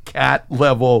Driving Cat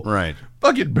level. Right.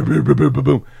 Fucking boom, boom, boom, boom, boom,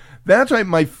 boom. That's why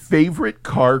my favorite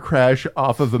car crash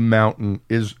off of a mountain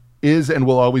is and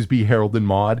will always be Harold and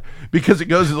Maude, because it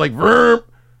goes like boom.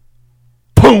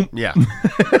 Yeah.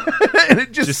 And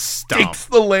it just sticks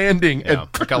the landing. Yeah,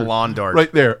 and like a lawn dart.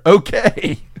 Right there.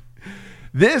 Okay.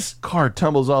 This car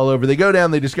tumbles all over. They go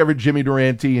down, they discover Jimmy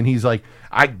Durante, and he's like,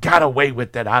 I got away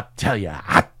with it, I'll tell you.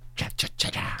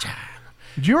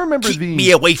 Do you remember Keep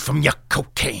me away from your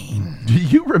cocaine. Do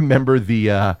you remember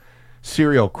the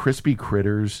cereal Crispy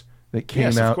Critters that came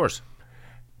out? Yes, of course.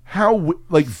 How,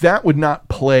 like, that would not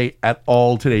play at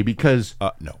all today because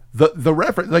no. The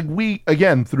reference, like, we,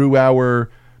 again, through our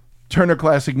Turner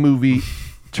Classic Movie,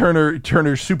 Turner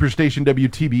Superstation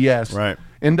WTBS, right.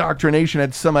 indoctrination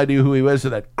had some idea who he was, so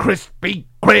that Crispy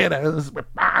Critters.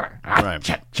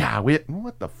 Right.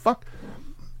 What the fuck?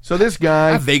 So this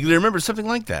guy... I vaguely remember something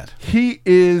like that. He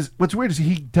is... What's weird is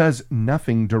he does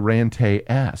nothing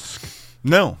Durante-esque.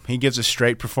 No, he gives a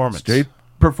straight performance.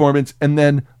 And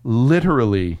then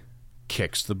literally...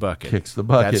 Kicks the bucket.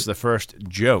 That's the first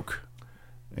joke,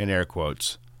 in air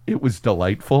quotes. It was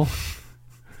delightful.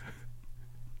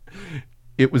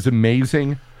 It was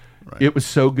amazing. Right. It was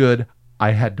so good,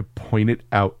 I had to point it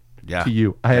out to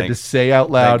you. I had to say out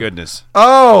loud. Thank goodness.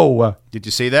 Oh! Did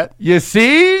you see that? You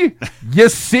see? You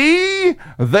see?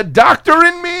 The doctor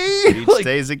in me? Each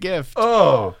day's a gift.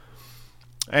 Oh.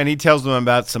 And he tells them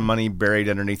about some money buried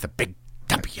underneath a big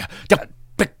W. The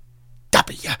big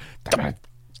W. The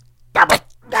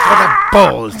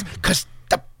balls. Because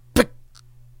the big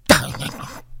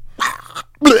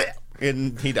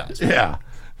and he does. Yeah.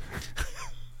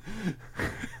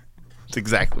 That's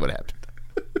exactly what happened.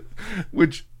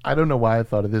 Which I don't know why I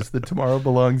thought of this. The Tomorrow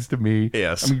Belongs to Me.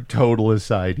 Yes. I mean, total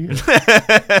aside here.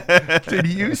 Did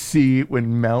you see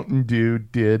when Mountain Dew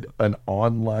did an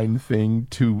online thing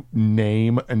to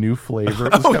name a new flavor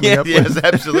it was coming up yes, with?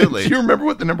 absolutely. Do you remember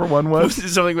what the number one was? Was it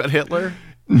something about Hitler?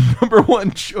 Number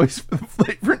one choice for the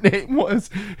flavor name was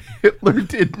Hitler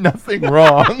Did Nothing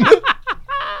Wrong.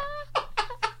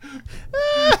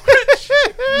 Which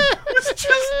was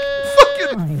just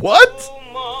fucking what?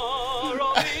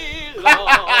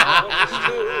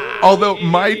 Although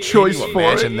my choice for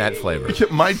imagine that flavor.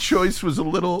 My choice was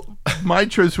my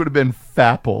choice would have been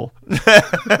Fapple.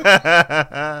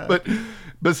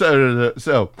 but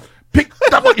so pick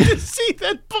W. See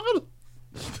that bottle?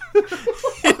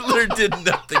 Hitler did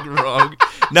nothing wrong.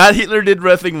 Not Hitler did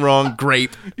nothing wrong.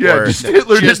 Grape. Yeah, just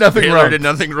Hitler did nothing Hitler wrong. did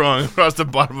nothing wrong across the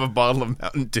bottom of a bottle of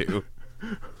Mountain Dew.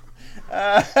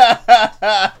 Are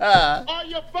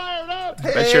you fired up?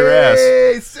 Bet your ass.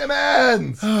 Hey,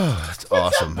 Simmons. Oh, that's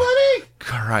awesome. Buddy?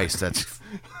 Christ, that's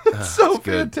So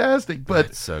good. fantastic. But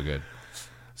That's so good.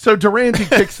 so Durante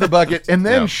kicks the bucket, and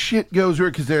then Yeah. shit goes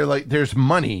weird because they're like, there's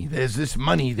money. There's this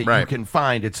money that you Right. can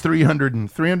find. It's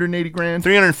 380 grand.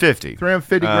 350.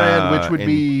 350 grand, which would and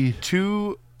be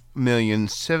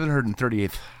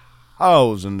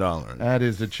 $2,738,000. that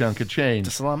is a chunk of change.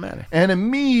 That's a lot of money. And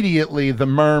immediately the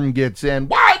merm gets in.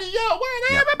 Why do you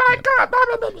want everybody?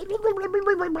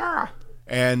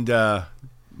 And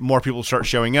more people start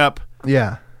showing up.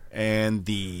 Yeah. And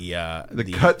the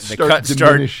cuts start cuts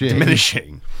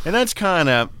diminishing. And that's kind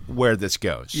of where this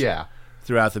goes. Yeah.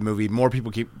 Throughout the movie, more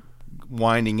people keep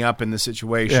winding up in the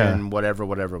situation, whatever.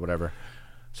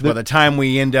 So by the time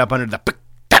we end up under the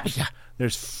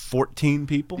there's 14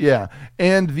 people. Yeah.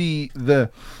 And the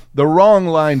wrong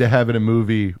line to have in a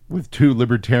movie with two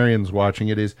libertarians watching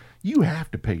it is you have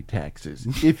to pay taxes.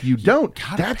 If you don't,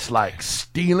 that's like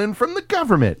stealing from the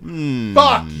government.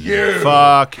 Fuck you.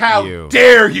 Fuck How you.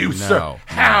 dare you, No, sir?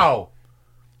 How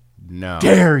No.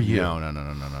 dare you?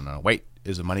 No. Wait,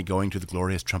 is the money going to the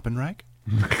glorious Trumpenreich?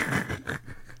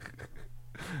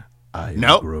 I am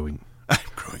Nope. growing. I'm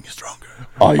growing stronger.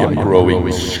 I am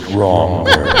growing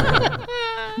stronger.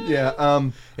 Yeah.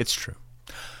 It's true.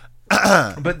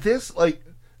 But this, like...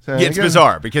 So Yeah, it's again-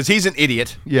 bizarre because he's an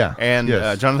idiot. Yeah, And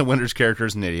yes. Jonathan Winter's character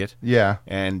is an idiot. Yeah.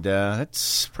 And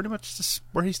that's pretty much just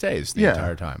where he stays the Yeah.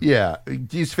 entire time. Yeah.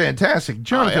 He's fantastic.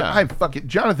 Jonathan, yeah.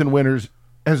 Jonathan Winters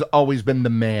has always been the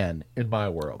man in my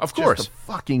world. Of course. Just a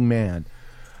fucking man.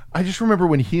 I just remember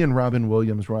when he and Robin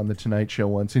Williams were on The Tonight Show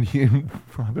once, and he and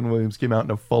Robin Williams came out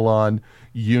in a full-on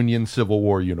Union Civil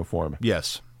War uniform.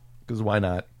 Yes. Because why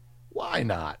not? Why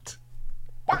not?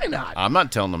 Why not? I'm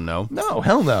not telling them no. No,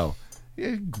 hell no.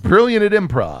 You're brilliant at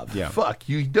improv. Yeah. Fuck,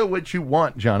 you do what you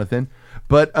want, Jonathan.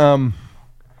 But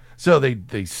so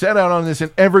they set out on this,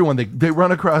 and everyone they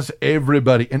run across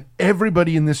everybody, and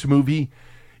everybody in this movie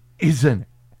is an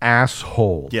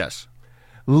asshole. Yes.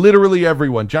 Literally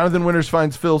everyone. Jonathan Winters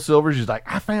finds Phil Silvers. He's like,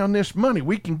 I found this money.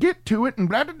 We can get to it, and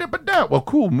blah, blah, blah, blah, blah. Well,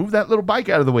 cool. Move that little bike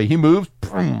out of the way. He moves.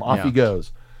 Boom, off he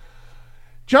goes.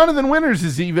 Jonathan Winters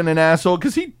is even an asshole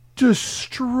because he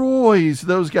destroys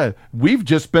those guys. We've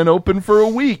just been open for a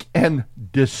week and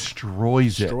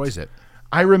destroys it.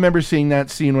 I remember seeing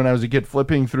that scene when I was a kid,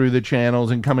 flipping through the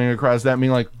channels and coming across that and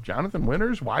being like, Jonathan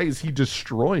Winters, why is he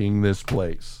destroying this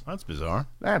place? That's bizarre.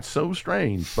 That's so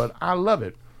strange, but I love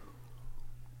it.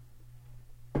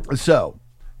 So,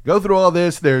 go through all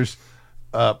this. There's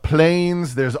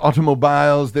planes, there's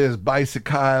automobiles, there's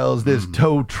bicycles, there's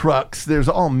tow trucks, there's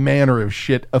all manner of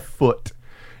shit afoot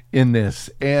in this.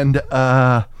 And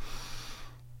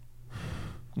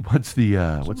what's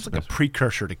It's like a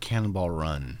precursor to Cannonball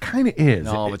Run. kind of is And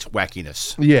all of its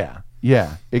wackiness. yeah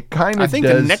it kind of I think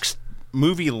does. the next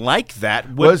movie like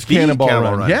that Was be Cannonball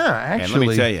Run. Yeah, And let actually.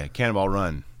 me tell you, Cannonball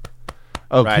Run.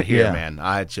 Oh, Right here, yeah. man.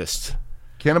 I just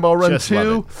Cannonball Run Just 2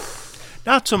 love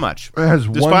not so much. has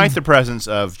Despite the presence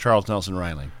of Charles Nelson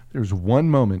Riley. There's one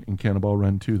moment in Cannonball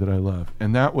Run 2 that I love,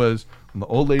 and that was when the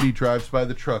old lady drives by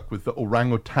the truck with the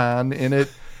orangutan in it,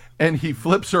 and he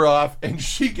flips her off, and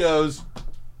she goes,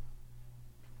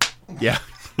 Yeah.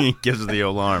 He gives her the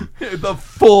alarm. the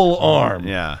full arm.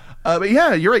 Yeah. But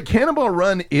yeah, you're right. Cannonball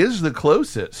Run is the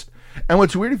closest. And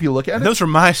what's weird, if you look at it, Those are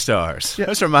my stars. Yeah.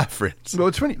 Those are my friends. well,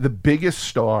 it's funny, the biggest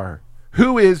star,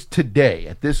 who is today,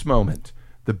 at this moment,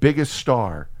 the biggest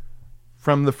star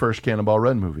from the first Cannonball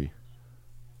Run movie?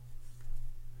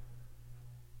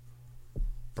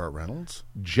 Burt Reynolds?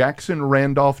 Jackson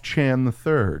Randolph Chan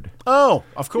III. Oh,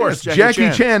 of course. Yes,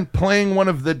 Jackie Chan playing one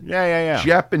of the Yeah.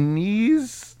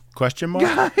 Japanese Question mark?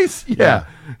 guys. Yeah.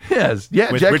 Yes.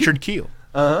 Yeah. With Jackie, Richard Keel.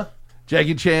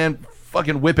 Jackie Chan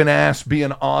fucking whipping ass,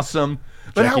 being awesome.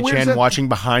 But Jackie Chan that? watching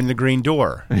behind the green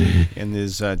door in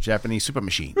his Japanese super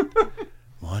machine.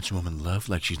 Watch a woman love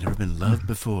like she's never been loved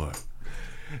before.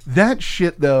 That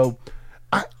shit, though,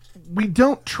 we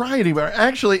don't try anymore.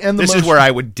 Actually, and this is where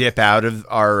I would dip out of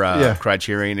our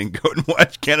Criterion and go and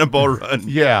watch Cannonball Run.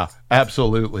 Yeah,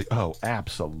 absolutely. Oh,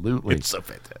 absolutely. It's so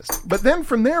fantastic. But then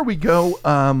from there we go,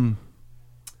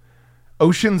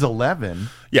 Ocean's 11.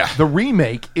 Yeah. The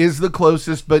remake is the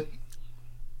closest, but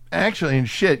actually, and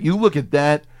shit, you look at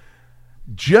that,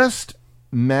 just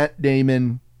Matt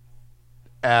Damon,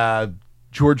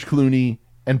 George Clooney,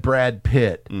 and Brad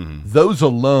Pitt. Mm-hmm. Those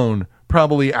alone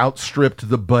probably outstripped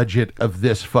the budget of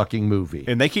this fucking movie.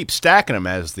 And they keep stacking them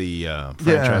as the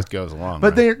franchise goes along.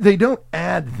 But right? they don't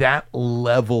add that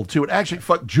level to it. Actually,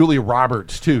 fuck Julia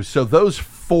Roberts, too. So those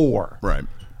four. Right.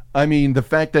 I mean, the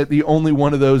fact that the only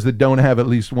one of those that don't have at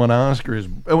least one Oscar is...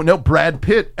 Oh, no, Brad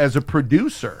Pitt, as a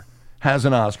producer, has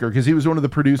an Oscar because he was one of the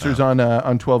producers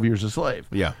on 12 Years a Slave.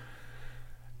 Yeah.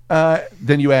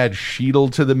 Then you add Cheadle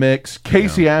to the mix.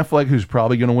 Casey Affleck, who's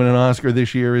probably going to win an Oscar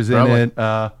this year, is in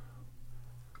it.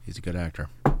 He's a good actor.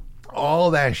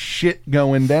 All that shit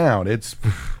going down. It's,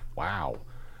 wow.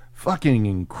 Fucking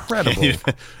incredible.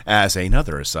 As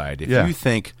another aside, if you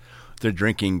think the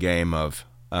drinking game of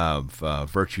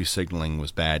virtue signaling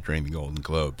was bad during the Golden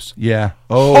Globes. Yeah.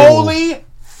 Oh. Holy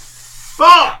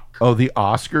fuck! Oh, the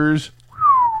Oscars.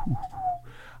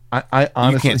 I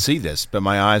honestly... You can't see this, but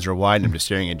my eyes are wide and I'm just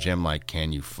staring at Jim like,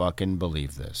 can you fucking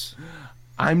believe this?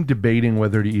 I'm debating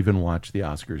whether to even watch the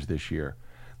Oscars this year.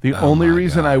 The only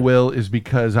reason I will is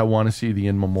because I want to see the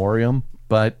In Memoriam,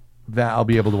 but that I'll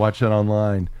be able to watch that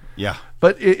online. Yeah.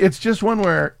 But it's just one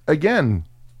where, again,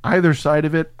 either side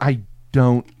of it, I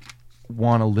don't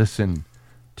want to listen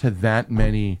to that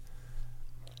many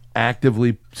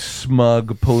actively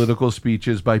smug political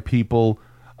speeches by people.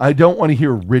 I don't want to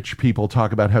hear rich people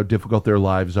talk about how difficult their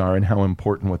lives are and how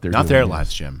important what they're doing. Not their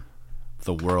lives, Jim.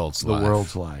 The world's life. The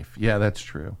world's life. Yeah, that's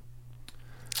true.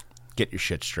 Get your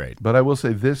shit straight. But I will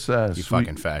say this... you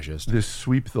fucking fascist. This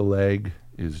Sweep the Leg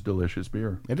is delicious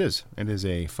beer. It is. It is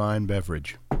a fine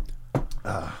beverage.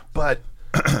 But...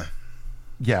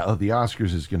 yeah, the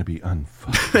Oscars is going to be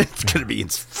unfucking... It's going to be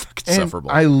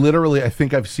insufferable. I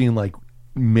think I've seen like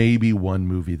maybe one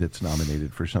movie that's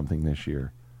nominated for something this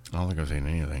year. I don't think I've seen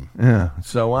anything. Yeah,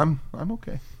 so I'm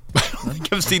okay. I don't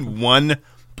think I've seen one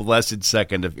blessed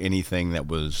second of anything that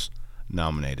was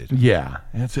nominated. Yeah,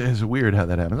 it's weird how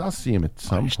that happens. I'll see him at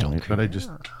some point, but I just...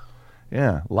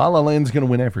 Yeah, La La Land's going to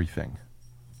win everything.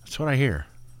 That's what I hear.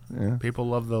 Yeah. People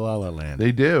love the La La Land.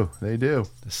 They do. They do.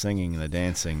 The singing, the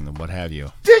dancing, the what have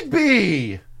you.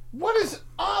 Digby! What is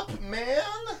up, man?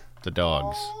 The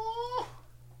dogs. Oh,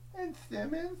 and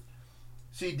Simmons.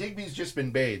 See, Digby's just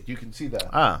been bathed. You can see that.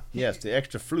 Ah, yes, the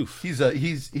extra floof.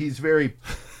 He's very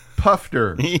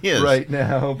puffeder he is. right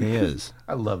now. He is.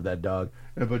 I love that dog.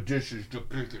 But this is the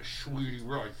biggest sweetie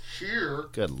right here.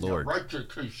 Good Lord. Yeah, right there,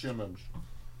 K. Simmons.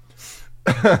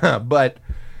 But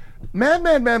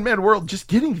Mad World, just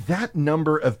getting that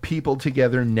number of people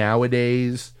together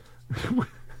nowadays,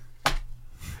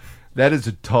 that is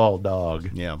a tall dog.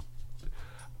 Yeah.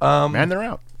 Man, they're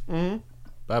out. Mm-hmm.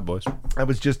 Bye, boys.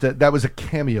 That was a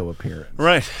cameo appearance.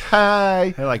 Right.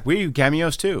 Hi. They're like, we do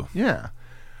cameos too. Yeah.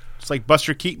 It's like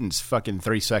Buster Keaton's fucking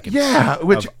 3 seconds. Yeah,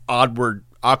 which of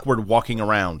awkward walking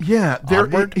around. Yeah,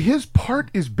 his part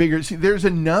is bigger. See, there's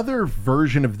another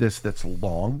version of this that's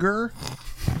longer.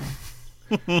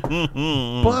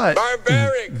 But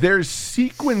there's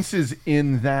sequences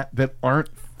in that aren't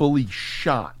fully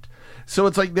shot. So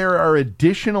it's like there are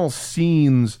additional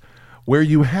scenes where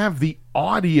you have the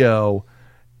audio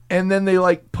and then they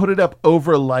like put it up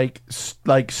over like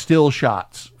still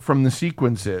shots from the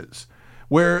sequences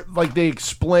where like they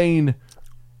explain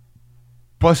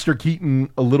Buster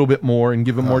Keaton a little bit more and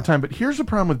give him more time. But here's the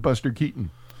problem with Buster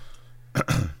Keaton.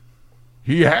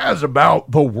 He has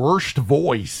about the worst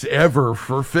voice ever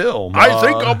for film. I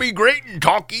think I'll be great in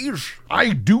talkies.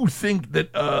 I do think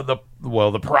that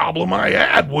the problem I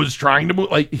had was trying to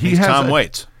move. Like he's Tom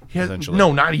Waits. Essentially.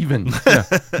 No, not even. Yeah.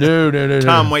 No.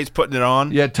 Tom Waits putting it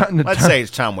on. Yeah, let's say it's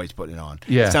Tom Waits putting it on.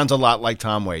 Yeah, it sounds a lot like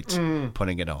Tom Waits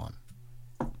putting it on.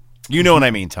 You know what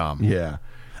I mean, Tom? Yeah.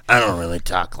 I don't really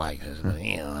talk like this,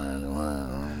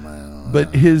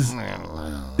 but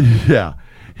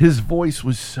his voice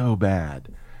was so bad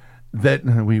that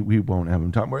we won't have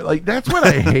him talk more. Like that's what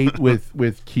I hate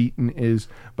with Keaton is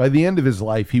by the end of his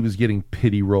life he was getting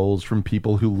pity rolls from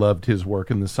people who loved his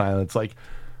work in the silence. Like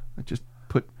just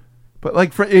but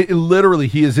like literally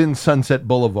he is in Sunset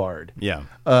Boulevard. Yeah.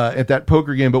 At that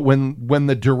poker game, but when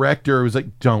the director was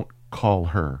like, don't call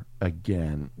her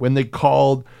again. When they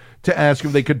called to ask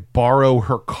if they could borrow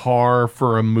her car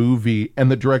for a movie,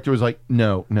 and the director was like,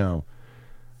 "No,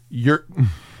 you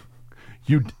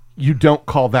don't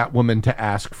call that woman to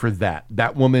ask for that.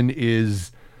 That woman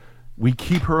is, we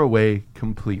keep her away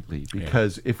completely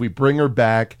because if we bring her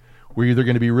back, we're either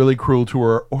going to be really cruel to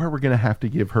her or we're going to have to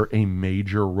give her a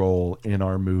major role in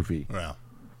our movie." Wow.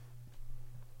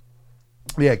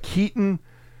 Yeah, Keaton.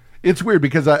 It's weird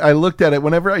because I looked at it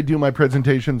whenever I do my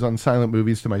presentations on silent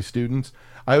movies to my students.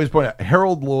 I always point out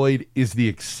Harold Lloyd is the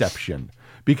exception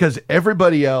because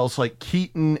everybody else, like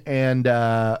Keaton and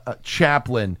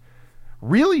Chaplin,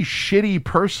 really shitty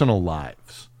personal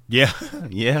lives. Yeah,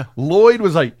 yeah. Lloyd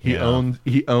was like he owned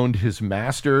his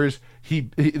masters.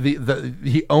 He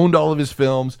owned all of his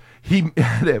films. He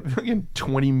had a fucking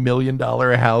 $20 million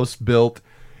house built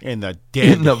in the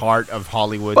dead heart of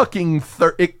Hollywood. Fucking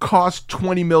it cost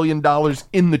 $20 million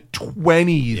in the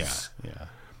 20s. Yeah.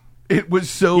 It was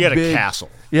so big. He had a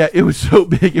castle. Yeah, it was so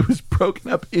big. It was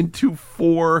broken up into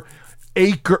 4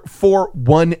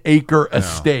 1-acre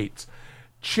estates.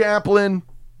 Chaplin,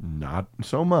 not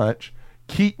so much.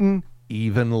 Keaton,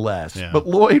 even less. Yeah. But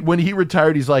Lloyd, when he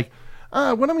retired, he's like,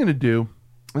 what I'm going to do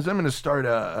is I'm going to start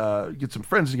get some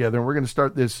friends together, and we're going to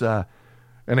start this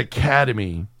an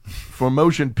academy for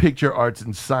motion picture arts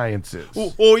and sciences.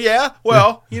 Oh, yeah?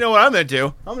 Well, you know what I'm going to do?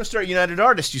 I'm going to start United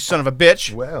Artists, you son of a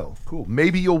bitch. Well, cool.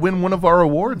 Maybe you'll win one of our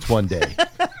awards one day.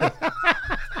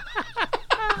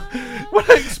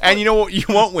 And you know what you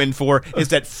won't win for is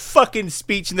that fucking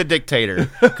speech in The Dictator.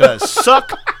 Because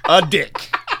suck a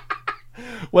dick.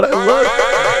 What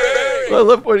I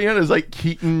love pointing out is like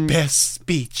Keaton. Best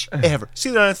speech ever.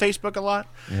 See that on Facebook a lot?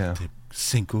 Yeah. The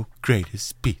single greatest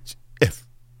speech ever.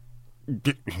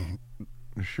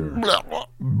 Sure.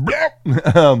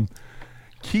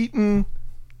 Keaton,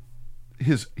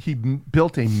 he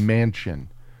built a mansion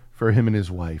for him and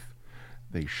his wife.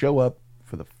 They show up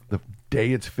for the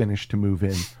day it's finished to move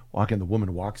in. Walk in, the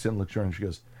woman walks in, looks around, and she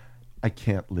goes, "I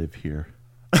can't live here,"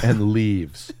 and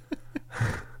leaves.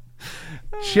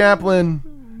 Chaplin.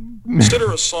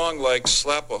 Consider a song like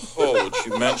Slap a Hoe, which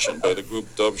you mentioned, by the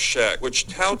group Dove Shack, which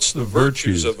touts the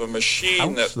virtues of a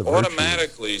machine that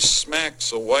automatically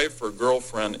smacks a wife or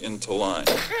girlfriend into line.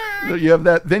 So you have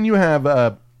that. Then you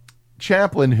have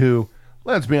Chaplin, who,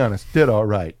 let's be honest, did all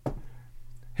right.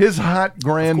 His hot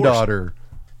granddaughter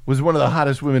was one of the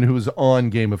hottest women who was on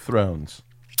Game of Thrones.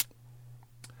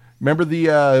 Remember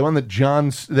the one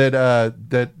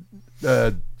that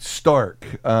Stark,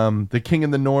 the King in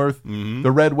the North,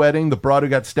 the Red Wedding, the broad who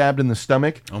got stabbed in the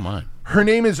stomach. Oh, my. Her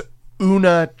name is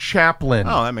Una Chaplin.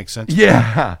 Oh, that makes sense.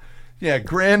 Yeah. Yeah,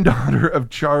 granddaughter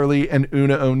of Charlie and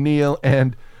Una O'Neill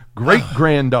and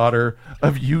great-granddaughter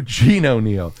of Eugene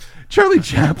O'Neill. Charlie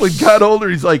Chaplin got older.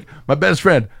 He's like, my best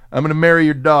friend, I'm going to marry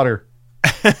your daughter.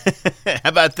 How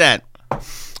about that?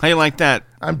 How you like that?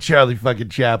 I'm Charlie fucking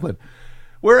Chaplin.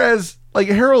 Whereas, like,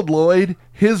 Harold Lloyd,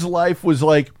 his life was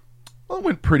like, well, it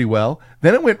went pretty well.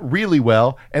 Then it went really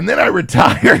well. And then I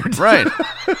retired. Right.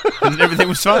 And everything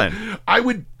was fine. I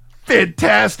would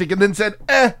fantastic. And then said,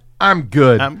 I'm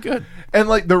good. I'm good. And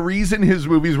like the reason his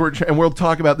movies were, and we'll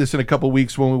talk about this in a couple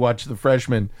weeks when we watch The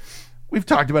Freshman. We've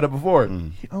talked about it before.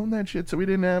 He owned that shit, so we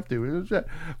didn't have to.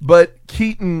 But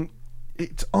Keaton,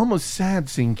 it's almost sad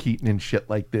seeing Keaton in shit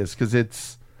like this because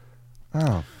it's,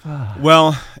 oh, fuck.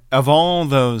 Well, of all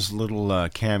those little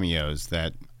cameos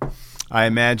that I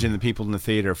imagine the people in the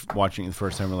theater watching it the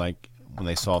first time were like, when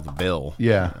they saw the bill.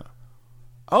 Yeah.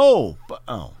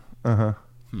 Uh-huh.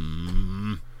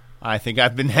 I think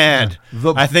I've been had.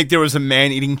 I think there was a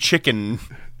man-eating chicken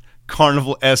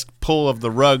carnival-esque pull of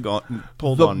the rug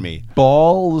pulled on me.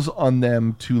 Balls on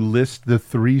them to list the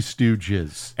Three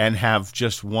Stooges. And have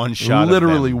just one shot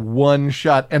Literally of them. one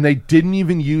shot. And they didn't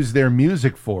even use their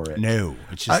music for it. No.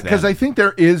 It's just because I think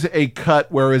there is a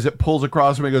cut where as it pulls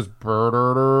across and it goes,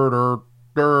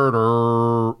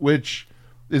 which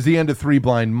is the end of Three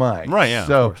Blind Mice. Right, yeah.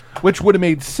 So, which would have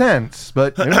made sense,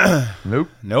 but nope.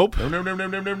 Nope. No.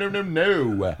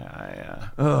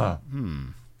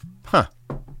 Huh.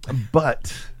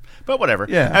 But whatever.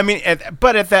 Yeah. I mean,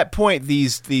 but at that point,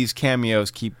 these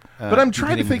cameos keep. But I'm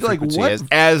trying to think like what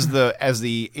as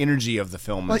the energy of the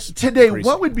film. Like is today, increasing.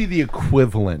 what would be the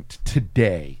equivalent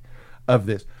today of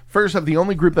this? First off, the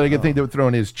only group that I could think that would throw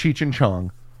in is Cheech and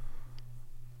Chong.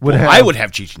 I would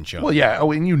have Cheech and Chong. Well, yeah.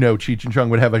 Oh, and you know Cheech and Chong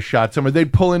would have a shot somewhere.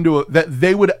 They'd pull into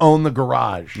they would own the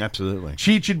garage. Absolutely.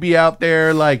 Cheech would be out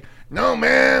there like, no,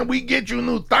 man, we get you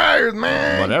new tires,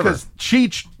 man. Whatever. Because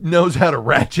Cheech knows how to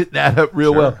ratchet that up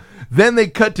real well. Then they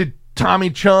cut to Tommy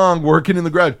Chong working in the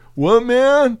garage. What,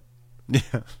 man?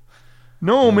 Yeah.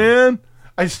 No, man.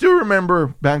 I still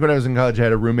remember back when I was in college, I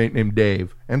had a roommate named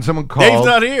Dave, and someone called. Dave's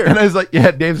not here. And I was like, yeah,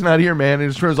 Dave's not here, man. And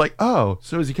his friend was like, oh,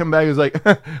 so is he coming back? I was like,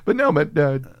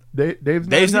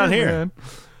 Dave's not here. Man.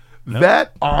 Nope.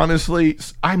 That, honestly,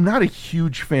 I'm not a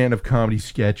huge fan of comedy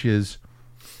sketches.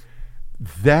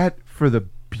 That, for the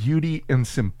beauty and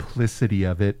simplicity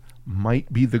of it,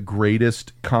 might be the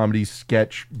greatest comedy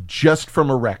sketch just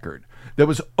from a record. That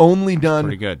was only done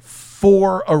pretty good.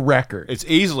 For a record. It's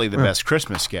easily the best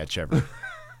Christmas sketch ever.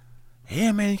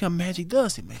 Yeah, man, you got magic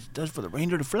dust. Magic dust for the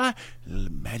reindeer to fly.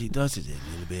 Magic dust is a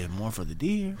little bit more for the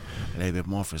deer. A little bit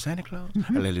more for Santa Claus.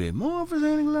 A little bit more for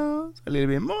Santa Claus. A little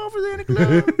bit more for Santa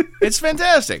Claus. It's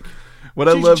fantastic. What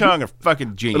Cheech I love, and Chong are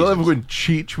fucking geniuses. I love when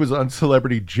Cheech was on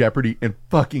Celebrity Jeopardy and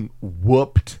fucking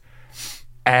whooped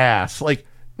ass. Like,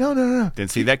 no.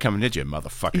 Didn't see that coming, did you,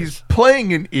 motherfuckers? He's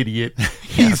playing an idiot.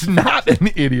 He's not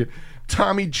an idiot.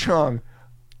 Tommy Chong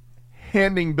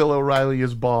handing Bill O'Reilly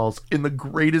his balls in the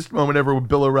greatest moment ever when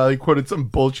Bill O'Reilly quoted some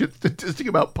bullshit statistic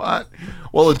about pot.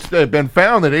 Well, it's been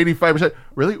found that 85%.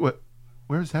 Really? What?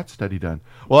 Where's that study done?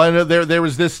 Well, I know there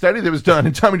was this study that was done,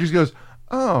 and Tommy just goes,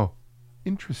 oh,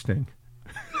 interesting.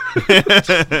 What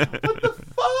the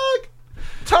fuck?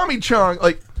 Tommy Chong,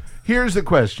 like, here's the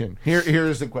question.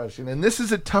 Here's the question. And this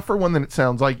is a tougher one than it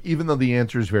sounds like, even though the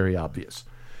answer is very obvious.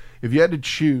 If you had to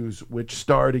choose which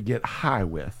star to get high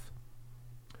with,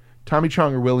 Tommy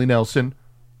Chong or Willie Nelson?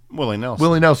 Willie Nelson.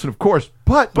 Willie Nelson, of course.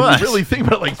 But when you really think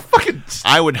about it, like, fucking...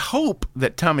 I would hope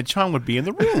that Tommy Chong would be in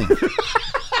the room.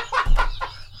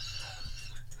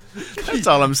 That's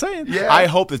all I'm saying. Yeah. I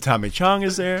hope that Tommy Chong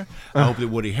is there. I hope that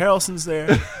Woody Harrelson's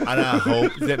there. And I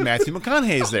hope that Matthew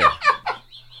McConaughey's there.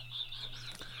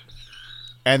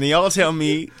 And they all tell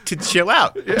me to chill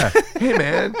out. Yeah. Hey,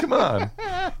 man, come on. You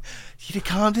need to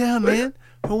calm down, man.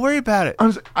 Don't worry about it.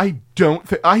 Honestly,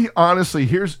 I honestly,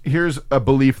 here's a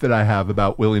belief that I have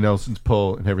about Willie Nelson's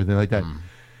pull and everything like that.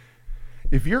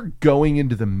 If you're going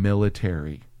into the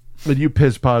military and you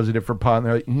piss positive for pot, and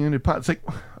they're like, you need pot. It's like,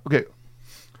 okay,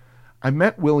 I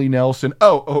met Willie Nelson.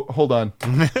 Oh, hold on.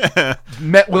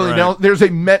 Met Willie Nelson. There's a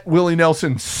Met Willie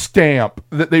Nelson stamp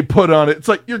that they put on it. It's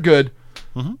like, you're good.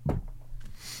 Mm-hmm.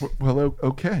 Well,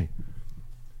 okay.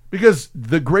 Because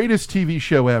the greatest TV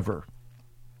show ever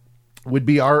would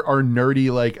be our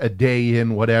nerdy, like, a day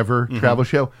in whatever travel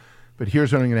show. But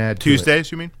here's what I'm going to add to Tuesdays,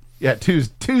 it. You mean? Yeah,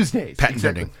 Tuesdays. Patent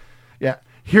pending. Yeah.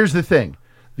 Here's the thing.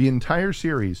 The entire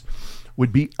series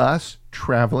would be us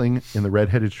traveling in the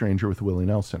Red-Headed Stranger with Willie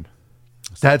Nelson.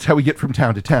 That's how we get from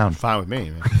town to town. Fine with me,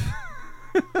 man.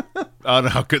 I don't know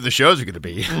how good the shows are going to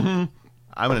be. Mm-hmm.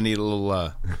 I'm going to need a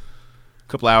little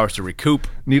couple hours to recoup.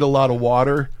 Need a lot of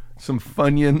water, some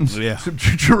Funyuns, some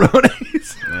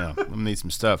chicharrones. Yeah, I'm going to need some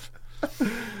stuff.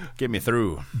 Get me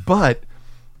through. But,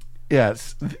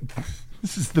 yes,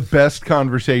 this is the best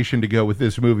conversation to go with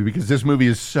this movie because this movie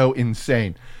is so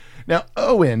insane. Now,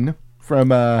 Owen from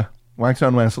Wax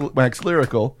on Wax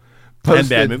Lyrical posted, and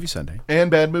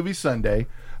Bad Movie Sunday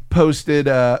posted,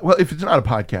 well, if it's not a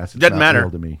podcast, it doesn't matter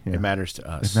to me. Yeah. It matters to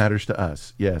us. It matters to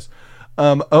us, yes.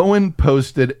 Owen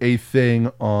posted a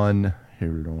thing on,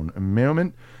 here on a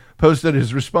moment, posted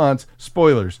his response,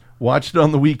 spoilers, watched it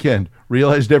on the weekend,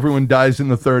 realized everyone dies in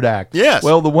the third act. Yes.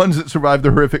 Well, the ones that survived the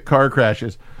horrific car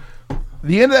crashes.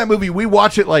 The end of that movie, we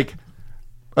watch it like,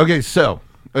 okay,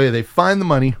 they find the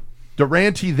money.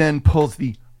 Durante then pulls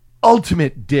the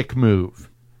ultimate dick move.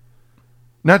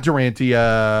 Not Durante,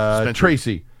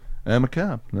 Tracy. I'm a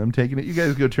cop. I'm taking it. You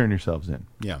guys go turn yourselves in.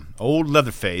 Yeah. Old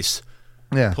Leatherface.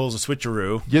 Yeah. Pulls a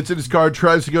switcheroo. Gets in his car,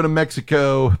 tries to go to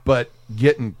Mexico, but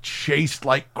getting chased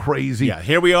like crazy. Yeah,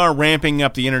 here we are ramping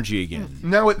up the energy again.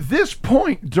 Now, at this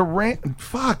point,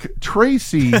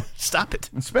 Tracy. Stop it.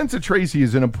 Spencer Tracy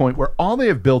is in a point where all they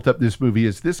have built up this movie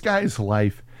is this guy's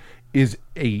life is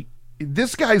It's a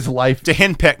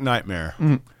henpecked nightmare.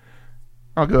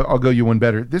 I'll go you one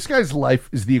better. This guy's life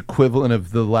is the equivalent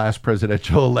of the last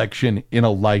presidential election in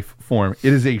a life form.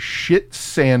 It is a shit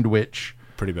sandwich.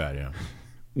 Pretty bad, yeah.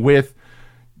 With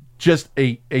just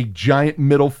a giant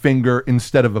middle finger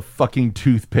instead of a fucking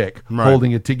toothpick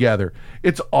holding it together.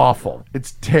 It's awful.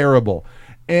 It's terrible.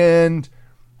 And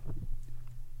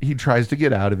he tries to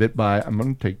get out of it by, I'm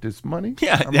going to take this money.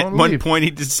 Yeah, at one point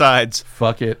he decides,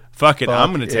 Fuck it.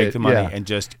 I'm going to take the money and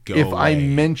just go If away. I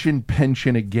mention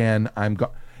pension again, I'm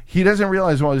gone. He doesn't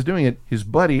realize while he's doing it, his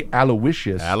buddy,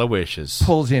 Aloysius,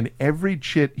 pulls in every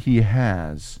chit he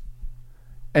has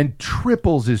and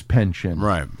triples his pension.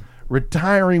 Right.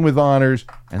 Retiring with honors,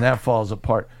 and that falls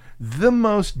apart. The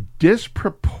most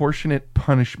disproportionate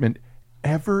punishment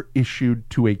ever issued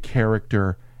to a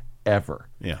character ever.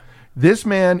 Yeah. This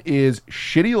man is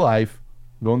shitty life,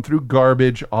 going through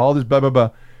garbage, all this blah, blah, blah,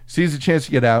 sees a chance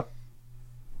to get out,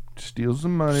 steals the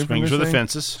money, swings for the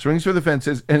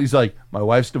fences, and he's like, my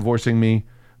wife's divorcing me.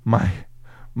 My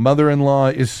mother-in-law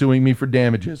is suing me for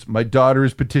damages. My daughter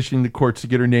is petitioning the courts to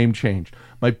get her name changed.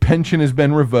 My pension has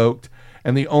been revoked.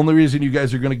 And the only reason you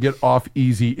guys are going to get off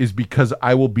easy is because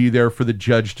I will be there for the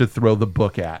judge to throw the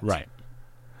book at. Right.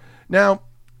 Now,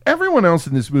 everyone else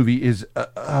in this movie is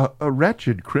a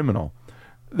wretched criminal.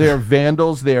 They are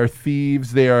vandals. They are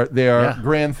thieves. They are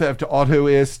Grand Theft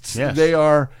Autoists. Yes. They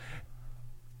are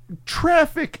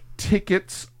traffic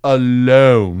tickets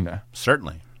alone.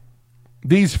 Certainly.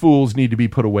 These fools need to be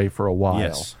put away for a while.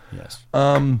 Yes.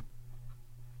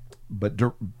 But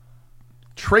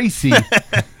Tracy...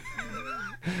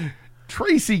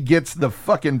 Tracy gets the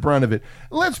fucking brunt of it.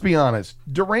 Let's be honest.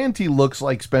 Durante looks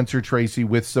like Spencer Tracy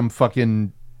with some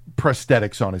fucking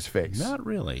prosthetics on his face. Not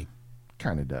really.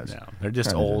 Kind of does. No, they're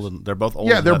just old. And they're both old.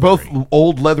 Yeah, they're both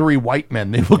old, leathery white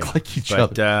men. They look like each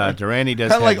other. But Durante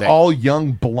does kind of have like all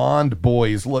young blonde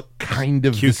boys look kind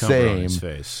of the same. On his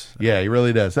face. Yeah, he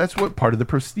really does. That's what part of the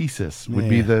prosthesis would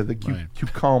be. The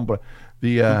cucumber,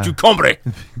 the cucumber,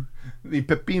 the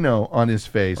pepino on his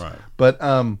face. Right.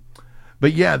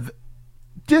 But yeah,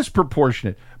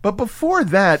 disproportionate. But before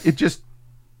that, it just,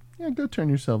 go turn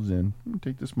yourselves in.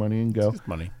 Take this money and go. It's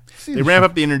money. They ramp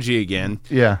up the energy again.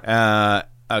 Yeah.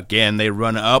 Again, they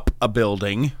run up a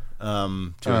building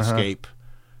to escape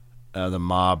the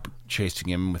mob chasing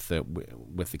him with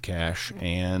the cash.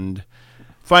 And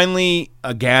finally,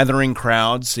 a gathering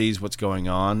crowd sees what's going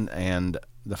on, and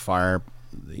the fire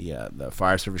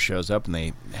service shows up, and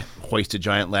they hoist a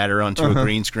giant ladder onto a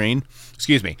green screen.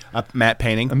 Excuse me, a matte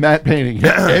painting.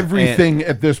 Yeah, everything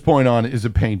at this point on is a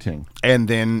painting. And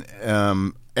then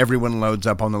everyone loads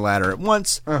up on the ladder at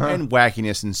once, and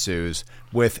wackiness ensues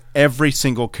with every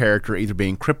single character either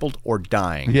being crippled or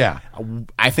dying. Yeah.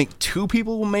 I think 2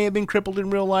 people may have been crippled in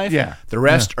real life. Yeah. The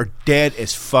rest are dead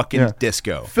as fucking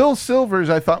disco. Phil Silvers,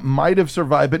 I thought, might have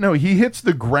survived, but no, he hits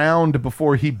the ground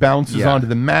before he bounces onto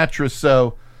the mattress,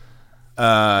 so...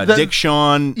 Dick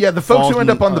Shawn. Yeah, the folks who end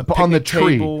up on the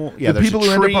tree. Table. Yeah, the people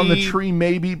who end up on the tree,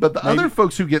 maybe, but the other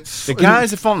folks who get... The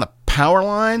guys that fall on the power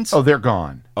lines? Oh, they're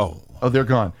gone. Oh, they're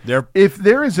gone. They're if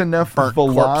there is enough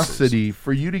velocity corpses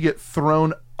for you to get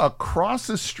thrown across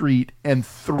the street and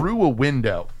through a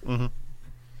window,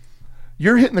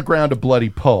 you're hitting the ground a bloody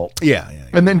pulp.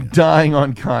 And then dying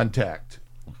on contact.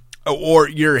 Or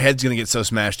your head's going to get so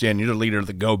smashed in, you're the leader of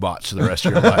the GoBots for the rest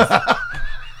of your life.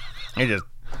 You just...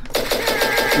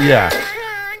 Yeah.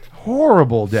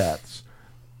 Horrible deaths.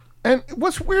 And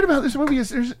what's weird about this movie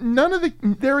is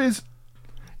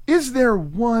is there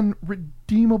one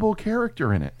redeemable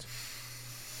character in it?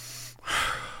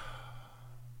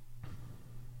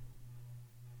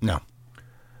 No.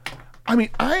 I mean,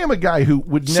 I am a guy who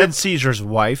would never... Sid Caesar's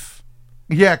wife.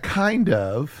 Yeah, kind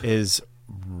of. Is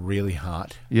really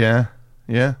hot. Yeah.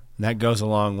 That goes a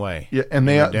long way. Yeah, and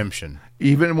they redemption.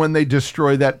 Even when they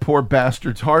destroy that poor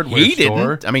bastard's hardware store. He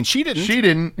didn't. I mean, she didn't. She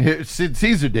didn't. Sid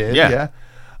Caesar did. Yeah.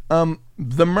 The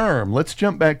Merm. Let's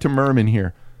jump back to Merm in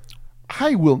here.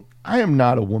 I am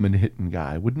not a woman hitting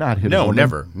guy. I would not hit a woman.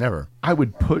 No, never. I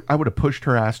would have pushed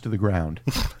her ass to the ground.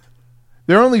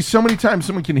 There are only so many times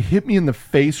someone can hit me in the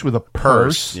face with a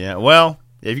purse. Yeah. Well,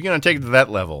 if you're going to take it to that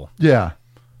level. Yeah.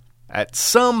 At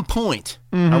some point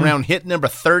around hit number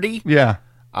 30. Yeah.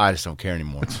 I just don't care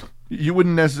anymore. You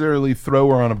wouldn't necessarily throw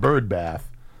her on a bird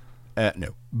bath.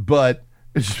 No. But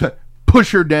it's just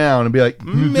push her down and be like,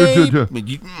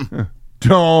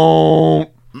 don't.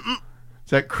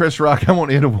 It's that Chris Rock, I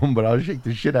won't hit a woman, but I'll shake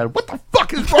the shit out of her. What the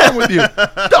fuck is wrong with you?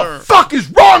 The fuck is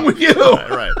wrong with you?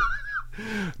 Right.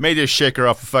 May just shake her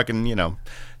off the fucking,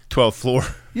 12th floor.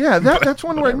 Yeah, that's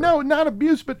one where, no, not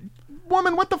abuse, but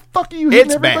woman, what the fuck are you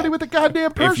hitting everybody with a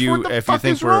goddamn purse? What the fuck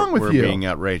is wrong with you? If you think we're being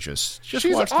outrageous, just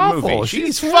She's watch awful. the movie.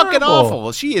 She's fucking terrible.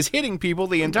 awful. She is hitting people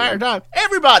the entire time.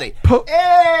 Everybody.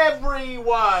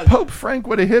 Everyone. Pope Frank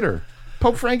would have hit her.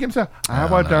 Pope Frank himself. I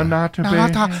would not to be.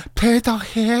 Please don't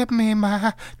hit me,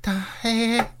 ma. Don't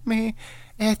hit me.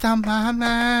 It's a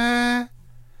mama.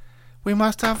 We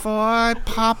must avoid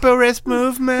populist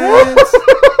movements.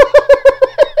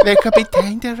 They could be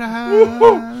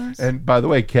dangerous. And by the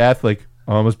way, Catholic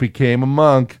almost became a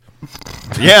monk.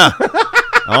 Yeah,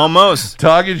 almost.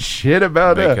 Talking shit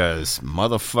about it. Because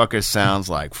motherfucker sounds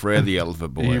like Fred the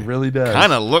Elephant Boy. He really does.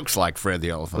 Kind of looks like Fred the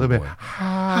Elephant Boy.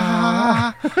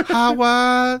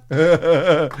 What?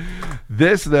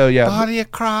 This, though, yeah. Body of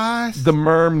Christ. The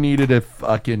Merm needed a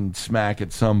fucking smack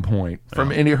at some point.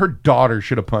 Her daughter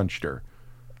should have punched her.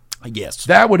 Yes.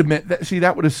 That would have meant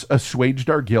that would have assuaged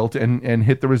our guilt and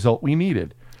hit the result we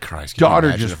needed. Christ,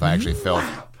 daughter you just if I actually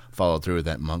followed through with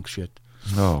that monk shit.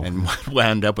 and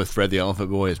wound up with Fred the Elephant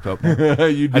Boy as Pope.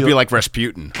 I'd be like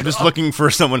Rasputin. I'm just looking for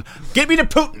someone. Get me to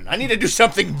Putin. I need to do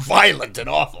something violent and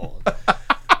awful.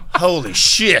 Holy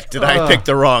shit! Did I pick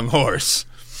the wrong horse?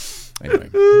 Anyway,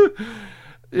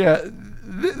 yeah,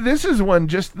 this is one.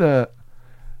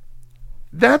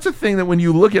 That's a thing that when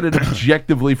you look at it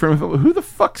objectively, from who the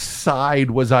fuck's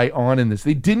side was I on in this?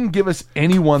 They didn't give us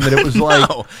anyone that it was like,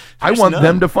 I want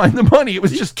them to find the money. It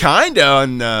was just kind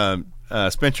of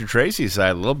on Spencer Tracy's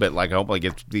side a little bit, like I hope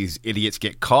these idiots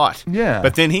get caught. Yeah.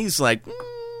 But then he's like,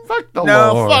 fuck the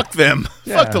lore. Fuck them.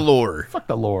 Yeah. Fuck the lore. Fuck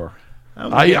the lore.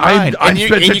 And you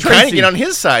kind of get on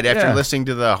his side after listening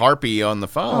to the harpy on the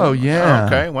phone. Oh, yeah.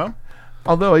 Okay, well.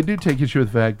 Although I do take issue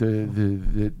with the fact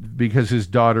that because his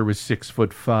daughter was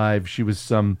 6'5", she was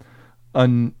some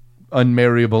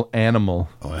unmarriable animal.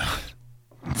 Oh, yeah.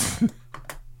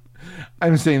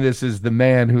 I'm saying this as the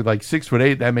man who, like,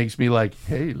 6'8", that makes me like,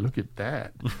 hey, look at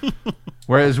that.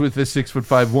 Whereas with this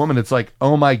 6'5" woman, it's like,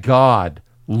 oh my God,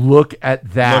 look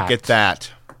at that. Look at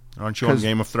that. Aren't you on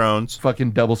Game of Thrones?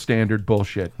 Fucking double standard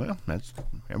bullshit. Well,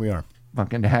 here we are.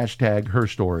 Fucking hashtag her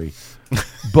story.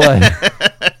 But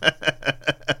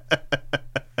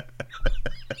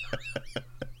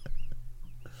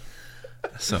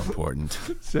so important.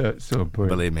 So important.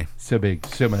 Believe me. So big.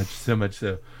 So much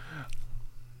so.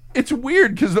 It's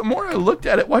weird because the more I looked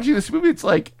at it watching this movie, it's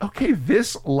like, okay,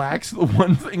 this lacks the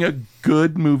one thing a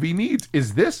good movie needs.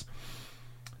 Is this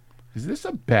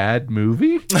a bad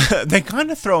movie? They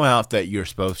kind of throw out that you're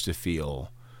supposed to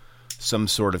feel some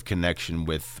sort of connection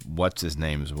with what's his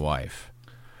name's wife,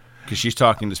 because she's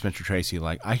talking to Spencer Tracy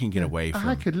like, I can get away from.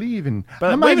 I could leave and.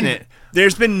 But wait a minute.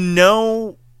 There's been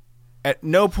at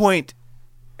no point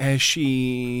has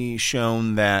she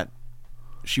shown that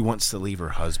she wants to leave her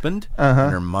husband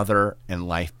and her mother and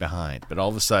life behind. But all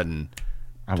of a sudden,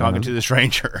 talking to the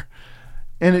stranger,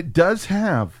 and it does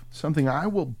have something I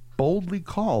will boldly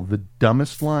call the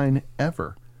dumbest line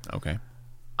ever. Okay.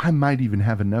 I might even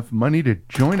have enough money to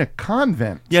join a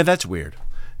convent. Yeah, that's weird.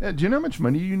 Yeah, do you know how much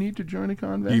money you need to join a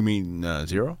convent? You mean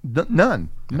zero? None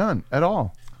at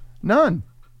all. None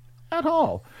at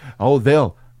all. Oh,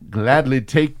 they'll gladly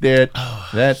take that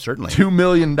certainly $2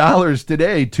 million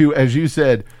today to, as you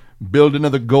said, build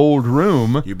another gold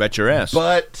room. You bet your ass.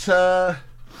 But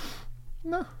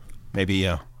no. Maybe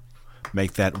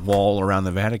make that wall around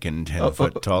the Vatican 10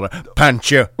 foot taller.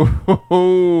 Punch you.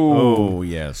 Oh,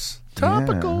 yes.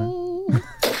 Topical.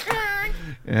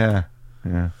 Yeah.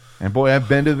 And boy, I've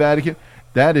been to the Vatican.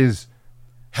 That is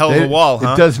hell of a wall,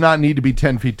 huh? It does not need to be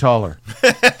 10 feet taller.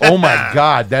 Oh my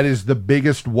God, that is the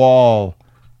biggest wall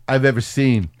I've ever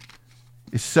seen.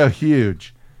 It's so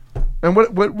huge. And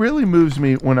what really moves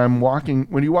me when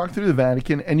you walk through the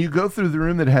Vatican and you go through the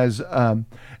room that has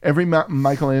every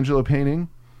Michelangelo painting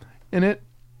in it,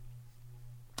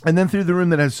 and then through the room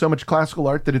that has so much classical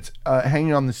art that it's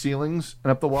hanging on the ceilings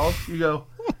and up the walls, you go,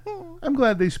 I'm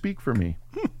glad they speak for me.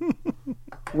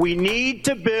 We need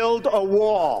to build a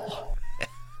wall.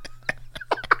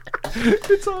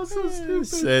 It's all so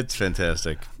stupid. It's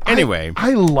fantastic. Anyway.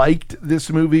 I liked this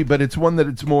movie, but it's one that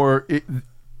it's more...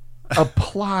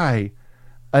 apply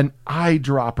an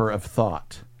eyedropper of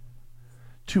thought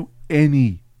to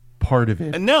any part of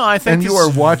it. No, I think, and you are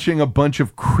watching a bunch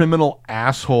of criminal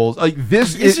assholes. Like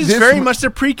this is very much the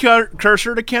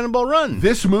precursor to Cannonball Run.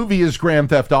 This movie is Grand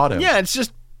Theft Auto. Yeah, it's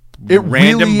just random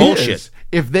really bullshit. Is.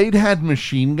 If they'd had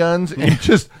machine guns and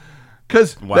just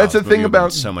because that's the thing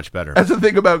about so much better. That's the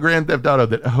thing about Grand Theft Auto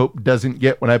that Hope doesn't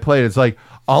get when I play it. It's like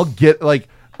I'll get like,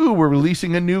 ooh, we're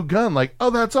releasing a new gun. Like, oh,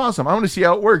 that's awesome. I want to see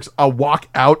how it works. I'll walk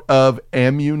out of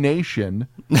Ammunition,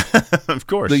 of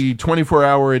course, the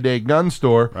 24-hour-a-day gun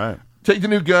store. Right. Take the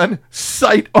new gun,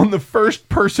 sight on the first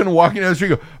person walking down the street.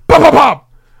 Go, pop, pop,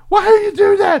 pop. Why do you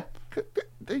do that?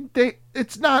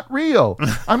 It's not real.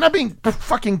 I'm not being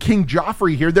fucking King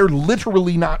Joffrey here. They're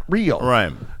literally not real.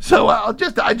 Right. So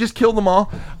I just kill them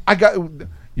all.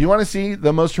 You want to see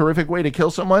the most horrific way to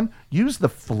kill someone? Use the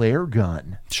flare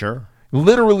gun. Sure.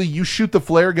 Literally, you shoot the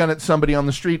flare gun at somebody on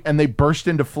the street and they burst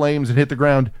into flames and hit the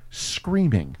ground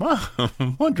screaming.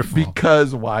 Wonderful.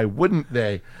 Because why wouldn't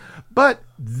they? But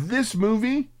this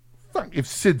movie, if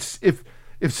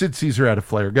Sid Caesar had a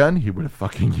flare gun, he would have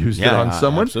fucking used it on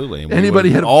someone. Absolutely.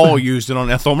 Anybody had used it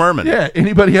on Ethel Merman. Yeah,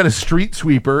 anybody had a street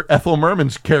sweeper, Ethel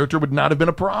Merman's character would not have been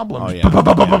a problem. Oh,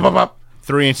 yeah.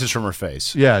 3 inches from her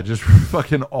face. Yeah, just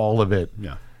fucking all of it.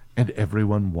 Yeah. And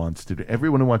everyone who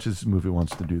watches this movie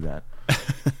wants to do that.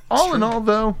 All in all,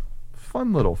 though,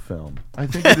 fun little film. I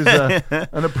think it is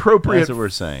an appropriate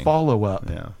follow-up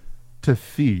to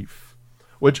Thief.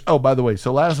 Which, oh, by the way,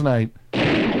 so last night,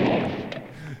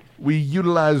 we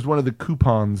utilized one of the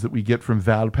coupons that we get from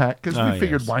Valpak because we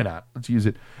figured, why not? Let's use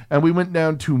it. And we went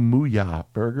down to Mooyah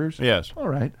Burgers. Yes. All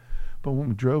right. But when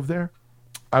we drove there,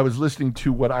 I was listening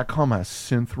to what I call my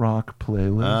synth rock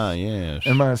playlist. Ah, yes.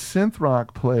 And my synth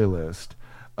rock playlist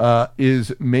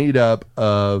is made up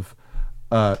of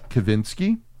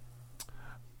Kavinsky.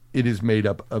 It is made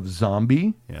up of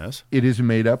Zombie. Yes. It is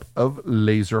made up of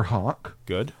Laserhawk.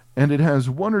 Good. And it has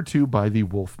one or two by the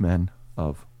Wolfmen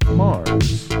of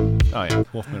Mars. Oh, yeah.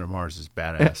 Wolfmen of Mars is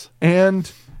badass.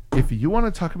 And if you want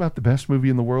to talk about the best movie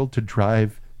in the world to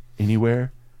drive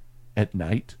anywhere at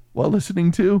night while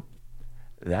listening to,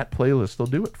 that playlist will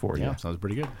do it for you. Yeah, sounds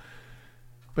pretty good.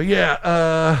 But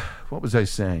yeah, what was I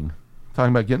saying?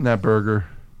 Talking about getting that burger.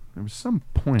 There was some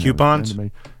point. Coupons?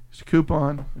 There's a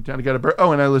coupon. I'm trying to get a burger.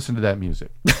 Oh, and I listened to that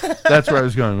music. That's where I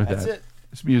was going with That's that. it.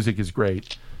 This music is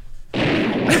great.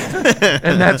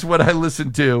 And that's what I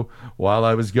listened to while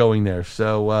I was going there.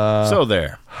 So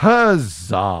there.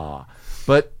 Huzzah.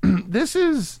 But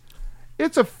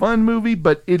it's a fun movie,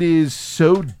 but it is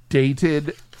so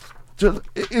dated.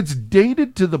 It's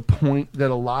dated to the point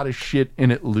that a lot of shit in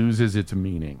it loses its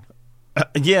meaning.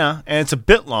 Yeah, and it's a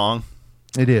bit long.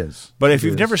 It is. But if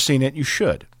you've never seen it, you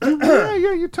should.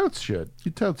 Yeah, you totes should.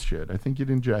 You totes should. I think you'd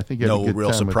enjoy. I think you no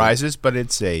real surprises, but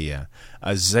it's a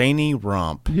zany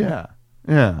romp. Yeah,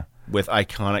 yeah. With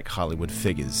iconic Hollywood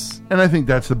figures. And I think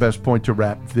that's the best point to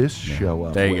wrap this show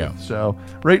up. There you with. go. So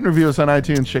rate and review us on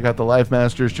iTunes. Check out the Life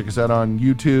Masters. Check us out on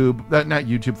YouTube. Not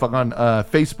YouTube. Fuck on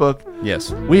Facebook.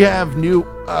 Yes. We have new.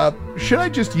 Should I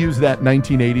just use that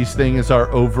 1980s thing as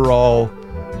our overall?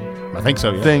 I think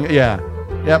so. Yeah. Thing. Yeah.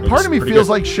 Yeah, part of me feels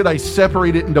like, should I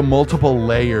separate it into multiple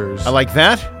layers? I like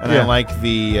that, and I like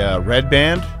the red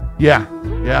band. Yeah,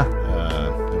 yeah.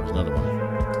 There was another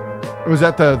one. Was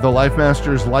that the Life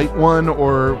Masters light one,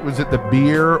 or was it the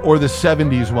beer, or the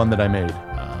 70s one that I made?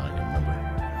 I don't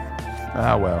remember.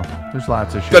 Ah, well, there's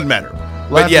lots of shit. Doesn't matter.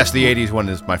 But yes, the 80s one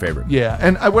is my favorite. Yeah,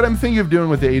 and what I'm thinking of doing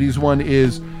with the 80s one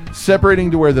is separating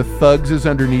to where the thugs is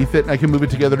underneath it, and I can move it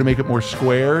together to make it more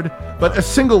squared. But a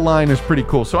single line is pretty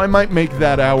cool, so I might make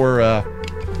that our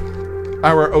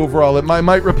overall. It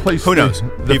might replace Who knows?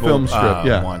 the film strip.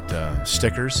 Yeah, want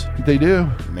stickers? They do.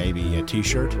 Maybe a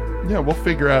T-shirt. Yeah, we'll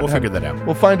figure out. We'll figure that out.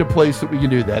 We'll find a place that we can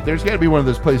do that. There's got to be one of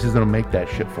those places that'll make that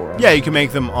shit for us. Yeah, you can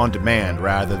make them on demand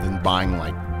rather than buying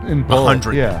like in bulk,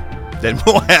 100. Yeah. Then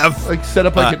we'll have like set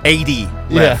up like 80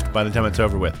 left by the time it's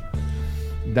over with.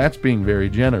 That's being very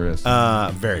generous.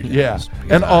 Very generous.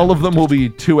 Yeah, and all of them will be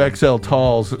 2XL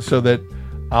talls, so that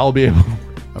I'll be able.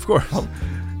 Of course.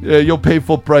 Yeah, you'll pay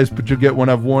full price, but you'll get one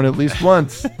I've worn at least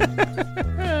once.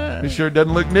 It sure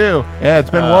doesn't look new. Yeah,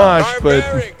 it's been washed, but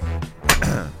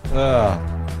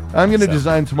I'm going to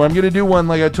design some more. I'm going to do one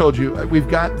like I told you. We've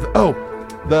got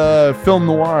the film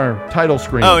noir title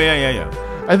screen. Oh yeah.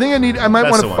 I think I might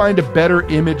want to find a better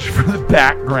image for the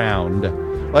background.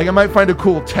 Like I might find a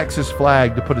cool Texas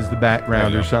flag to put as the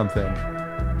background or something.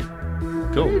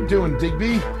 Cool. What are you doing,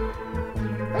 Digby?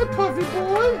 Hey, Puffy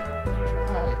boy.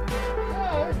 Hi.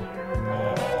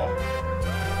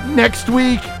 Next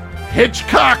week,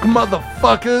 Hitchcock,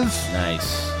 motherfuckers.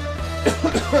 Nice.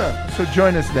 So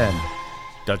join us then.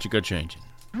 Don't you go changing.